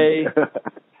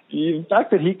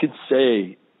that he can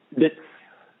say that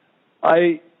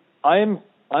I'm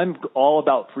all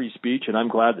about free speech, and I'm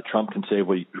glad that Trump can say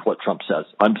what Trump says.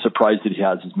 I'm surprised that he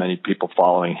has as many people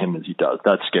following him as he does.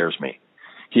 That scares me.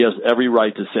 He has every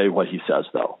right to say what he says,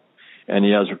 though, and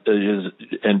he has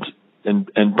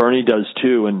and Bernie does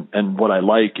too. And what I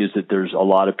like is that there's a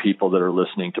lot of people that are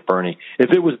listening to Bernie.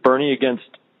 If it was Bernie against,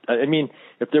 I mean,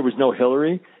 if there was no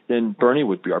Hillary, then Bernie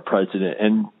would be our president,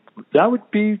 and that would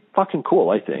be fucking cool.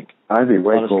 I think I'd be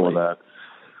way cool with that.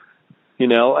 You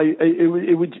know,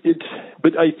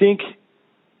 but I think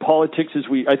politics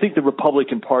I think the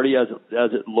Republican Party as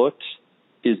it looks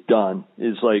is done,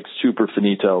 is like super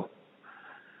finito.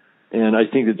 And I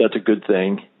think that that's a good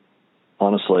thing,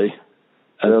 honestly.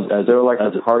 They're like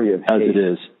a party of hate. As it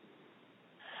is.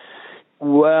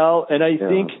 Well, and I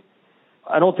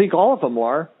don't think all of them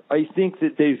are. I think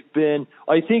that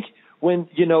I think when,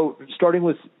 starting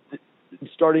with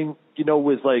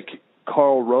like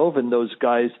Karl Rove and those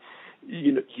guys,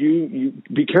 you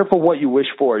be careful what you wish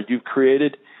for. You've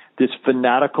created this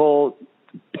fanatical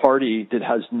party that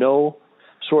has no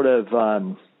sort of,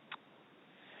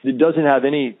 it doesn't have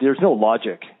there's no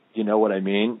logic. You know what I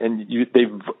mean? And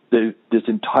this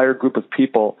entire group of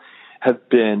people have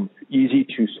been easy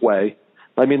to sway.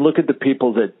 I mean, look at the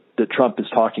people that Trump is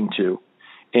talking to,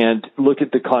 and look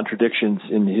at the contradictions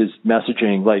in his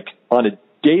messaging, like on a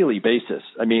daily basis.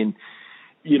 I mean,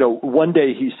 one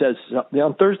day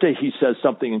on Thursday he says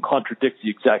something and contradicts the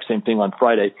exact same thing on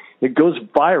Friday. It goes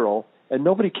viral and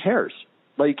nobody cares.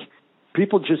 Like,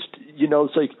 people just,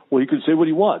 it's like, well, he can say what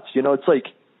he wants. It's like,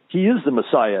 he is the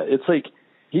Messiah. It's like,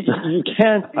 you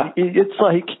can't, it's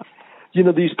like,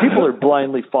 these people are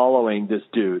blindly following this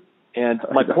dude. And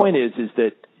my point is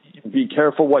that be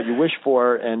careful what you wish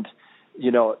for. And,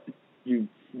 you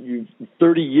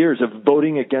 30 years of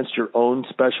voting against your own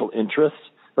special interests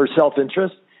or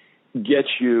self-interest gets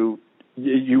you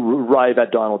arrive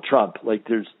at Donald Trump. Like,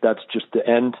 that's just the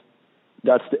end.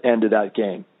 That's the end of that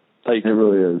game. Like, it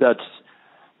really is.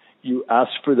 You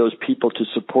ask for those people to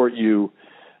support you.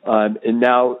 And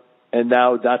now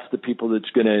that's the people it's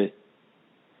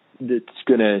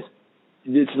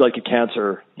like a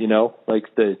cancer,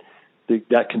 like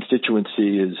that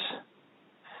constituency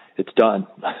it's done.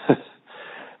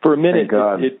 For a minute,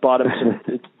 it bought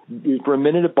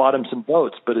him some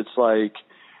votes, but it's like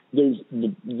the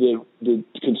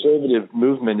conservative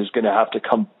movement is going to have to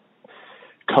come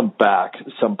back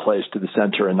someplace to the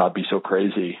center and not be so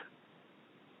crazy.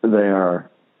 They are.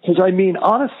 Because, I mean,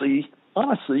 honestly,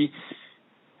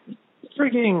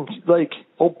 frigging, like,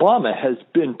 Obama has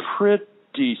been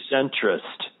pretty centrist.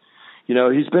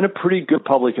 He's been a pretty good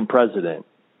Republican president.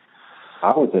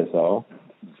 I would say so.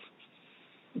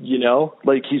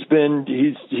 Like, he's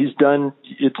done,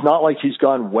 it's not like he's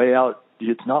gone way out.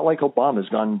 It's not like Obama's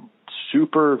gone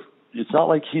it's not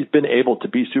like he's been able to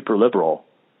be super liberal.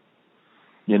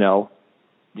 The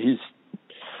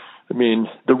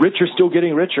rich are still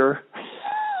getting richer.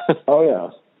 Oh, yeah.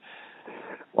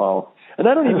 Well, and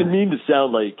I don't even mean to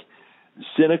sound like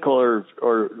cynical or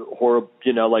horrible,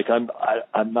 like I'm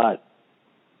not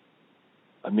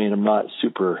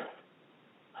super,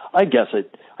 I guess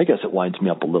it winds me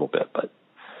up a little bit, but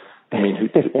I mean,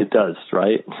 it does,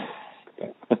 right?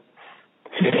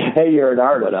 Hey, you're an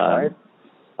artist, right?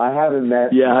 I haven't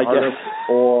met artists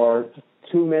or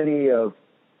too many of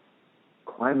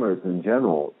climbers in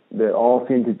general that all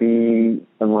seem to be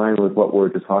in line with what we're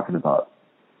just talking about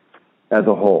as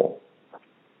a whole.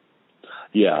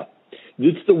 Yeah.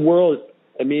 It's the world.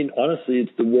 I mean, honestly,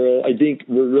 it's the world. I think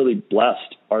we're really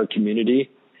blessed, our community.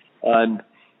 And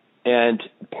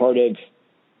part of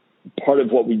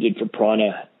what we did for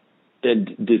Prana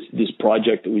and this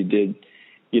project that we did,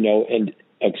 and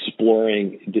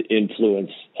exploring the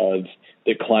influence of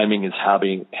that climbing is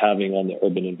having on the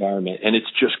urban environment. And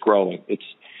it's just growing.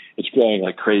 It's growing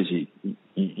like crazy.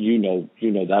 You know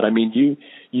that. I mean,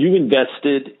 you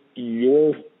invested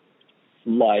your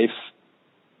life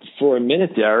for a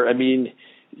minute there. I mean,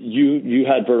 you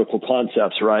had Vertical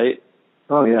Concepts, right?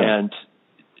 Oh yeah.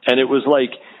 And it was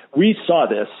like, we saw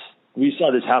this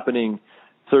happening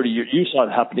 30 years. You saw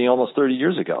it happening almost 30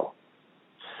 years ago.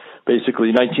 Basically,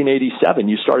 1987,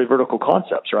 you started Vertical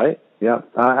Concepts, right? Yeah.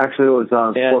 Actually, it was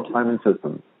Sport Climbing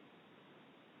Systems.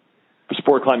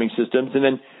 Sport Climbing Systems. And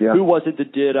then who was it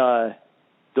that did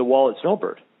the wall at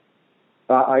Snowbird?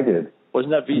 I did.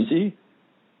 Wasn't that VC?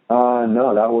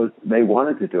 No, they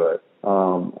wanted to do it.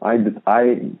 I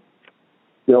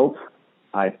built,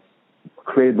 I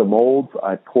created the molds,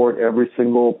 I poured every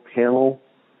single panel,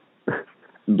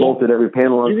 bolted every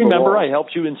panel on the wall. You remember I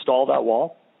helped you install that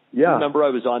wall? Yeah. You remember I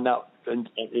was on that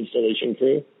installation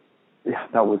crew? Yeah,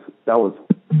 that was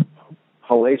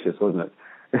hellacious, wasn't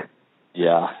it?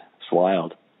 Yeah, it's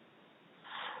wild.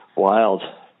 Wild.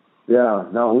 Yeah,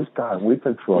 no, we've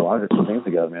been through a lot of different things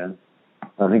together, man.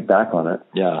 I think back on it.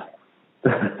 Yeah.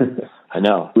 I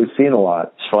know. We've seen a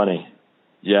lot. It's funny.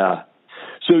 Yeah.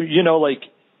 So,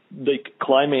 like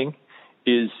climbing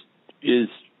is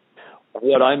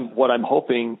what I'm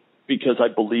hoping, because I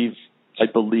believe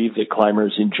that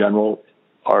climbers in general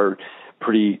are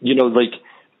pretty, like,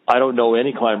 I don't know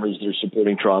any climbers that are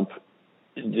supporting Trump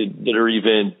that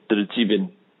it's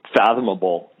even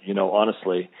fathomable,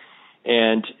 honestly,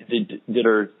 and that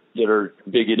are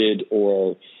bigoted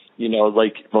or,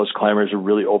 like most climbers are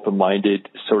really open-minded,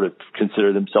 sort of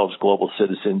consider themselves global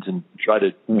citizens and try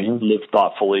to live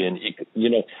thoughtfully and,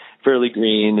 fairly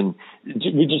green. And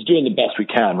we're just doing the best we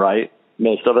can, right?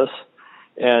 Most of us.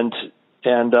 And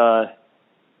as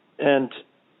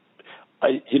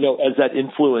that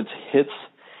influence hits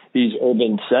these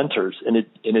urban centers,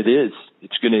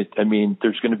 there's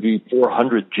going to be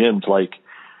 400 gyms like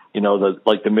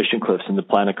the Mission Cliffs and the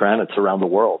Planet Granites around the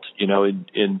world,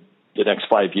 in the next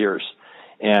 5 years.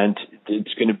 And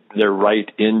they're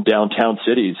right in downtown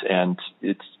cities, and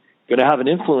it's going to have an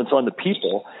influence on the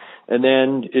people. And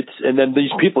then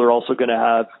these people are also going to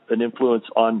have an influence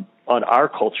on our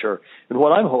culture. And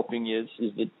what I'm hoping is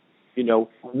that,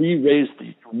 we raise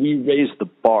the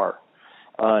bar.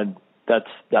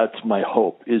 That's my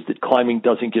hope, is that climbing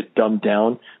doesn't get dumbed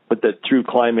down, but that through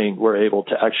climbing, we're able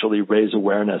to actually raise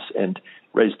awareness and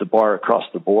raise the bar across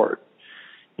the board,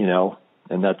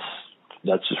 and that's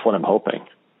just what I'm hoping.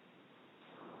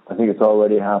 I think it's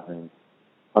already happening.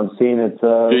 I'm seeing it.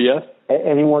 Do you?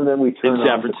 Anyone that we turn in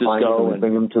San on to climbing Francisco and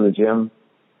bring them to the gym,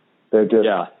 they're just,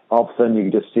 all of a sudden you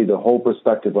can just see the whole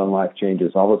perspective on life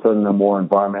changes. All of a sudden they're more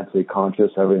environmentally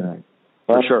conscious, everything.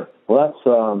 For sure. Well, that's,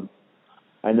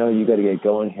 I know you got to get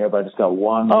going here, but I just got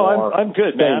one more. I'm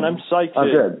good, man. I'm psyched. I'm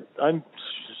good. I'm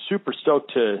super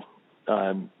stoked to,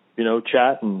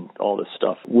 chat and all this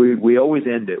stuff. We always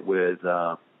end it with,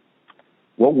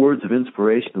 what words of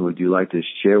inspiration would you like to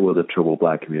share with the Triple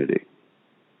Black community?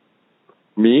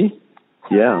 Me?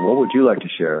 Yeah. What would you like to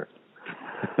share?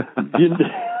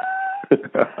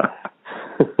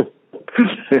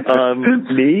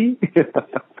 Me?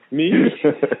 Me?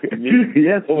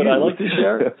 Yes. What would I like to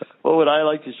share? What would I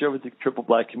like to share with the Triple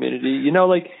Black community?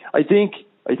 I think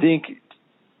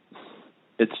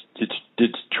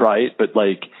it's trite, but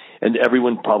and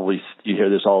everyone probably, you hear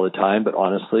this all the time, but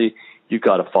honestly, you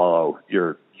got to follow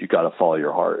your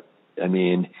heart. I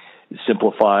mean,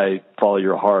 simplify, follow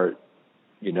your heart.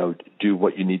 Do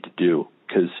what you need to do,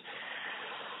 because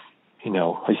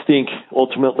I think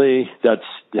ultimately that's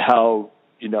how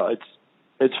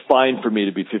it's fine for me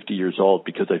to be 50 years old,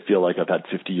 because I feel like I've had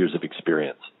 50 years of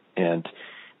experience, and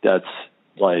that's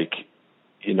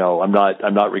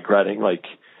I'm not regretting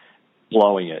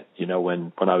blowing it,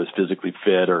 when I was physically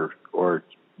fit or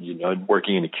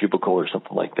working in a cubicle or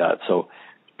something like that. So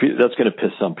that's going to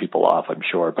piss some people off, I'm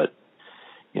sure, but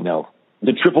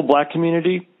the Triple Black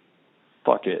community,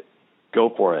 fuck it, go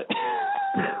for it.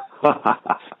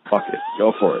 Fuck it,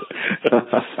 go for it.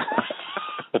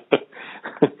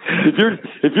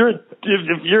 If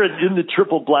you're in the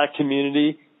Triple Black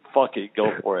community, fuck it,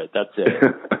 go for it. That's it.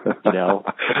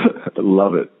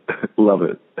 Love it.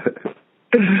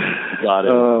 You got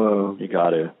it. You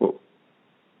got it.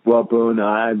 Well, Boone,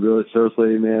 I really,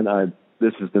 seriously, man,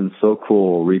 this has been so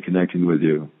cool reconnecting with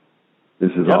you.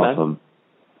 This is awesome. Man.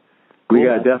 We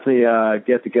got to definitely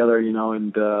get together,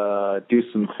 and do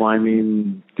some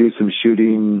climbing, do some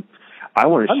shooting. I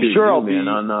want to shoot you, man,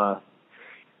 on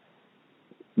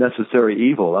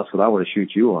Necessary Evil. That's what I want to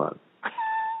shoot you on.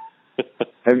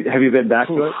 Have you been back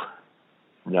to it?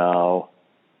 No,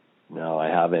 I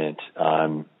haven't.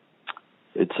 I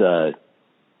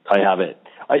haven't.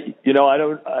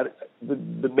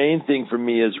 The main thing for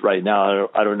me is right now,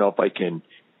 I don't know if I can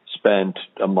spend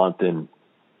a month in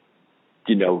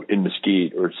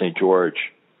Mesquite or St.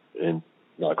 George and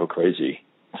not go crazy.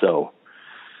 So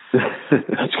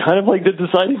that's kind of the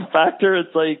deciding factor.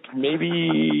 It's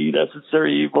maybe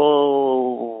Necessary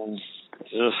Evil,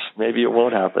 maybe it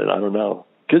won't happen. I don't know.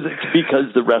 Because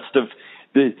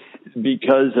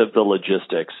of the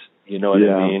logistics. You know what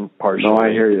I mean? Partially. No,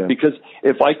 I hear you. Because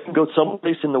if I can go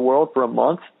someplace in the world for a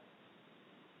month,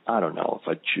 I don't know if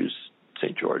I'd choose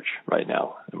St. George right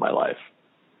now in my life.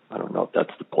 I don't know if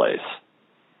that's the place.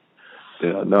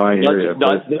 Yeah, no, I hear you.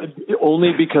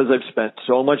 Only because I've spent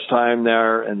so much time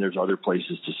there, and there's other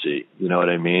places to see. You know what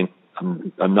I mean?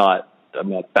 I'm not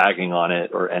bagging on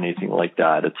it or anything like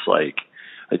that. It's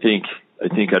I think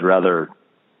I'd rather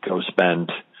go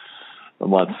spend a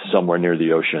month somewhere near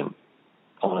the ocean.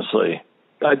 Honestly,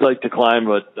 I'd like to climb,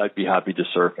 but I'd be happy to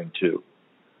surfing too.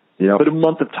 Yeah. But a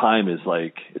month of time is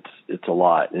it's a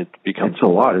lot. It becomes a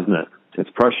lot, isn't it? It's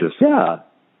precious.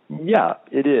 Yeah,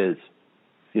 it is.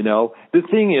 The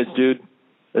thing is, dude,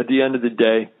 at the end of the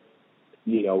day,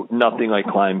 nothing I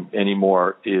climb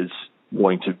anymore is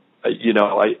going to,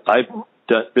 I've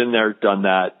been there, done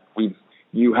that.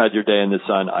 You had your day in the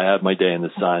sun. I had my day in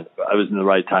the sun. I was in the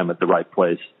right time at the right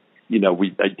place.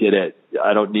 I did it.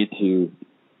 I don't need to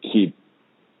keep,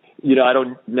 I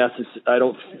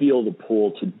don't feel the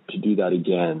pull to do that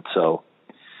again. So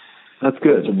that's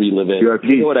good. To relive it. You're at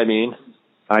peace. You know what I mean?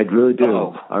 I really do.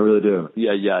 Oh. I really do.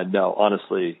 Yeah. No,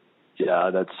 honestly,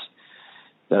 yeah, that's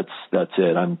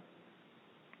it.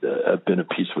 I've been at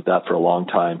peace with that for a long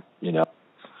time, you know.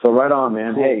 So right on,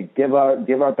 man. Cool. Hey, give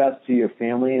our best to your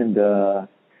family, and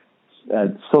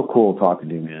it's so cool talking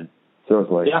to you, man.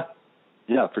 Seriously.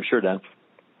 Yeah, for sure, Dan.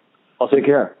 I'll take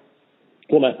care.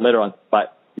 Cool, man. Later on. Bye.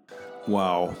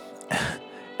 Wow.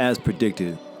 As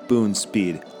predicted, Boone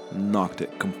Speed knocked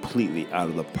it completely out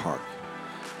of the park.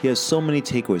 He has so many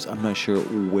takeaways, I'm not sure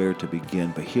where to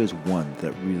begin, but here's one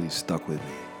that really stuck with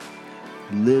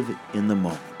me. Live in the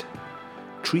moment.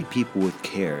 Treat people with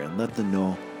care and let them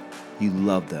know you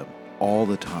love them all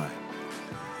the time.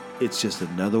 It's just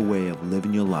another way of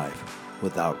living your life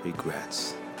without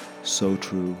regrets. So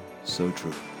true, so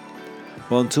true.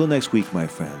 Well, until next week, my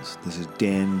friends, this is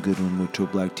Dan Goodwin with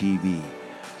Triple Black TV,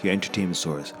 your entertainment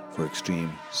source for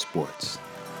extreme sports.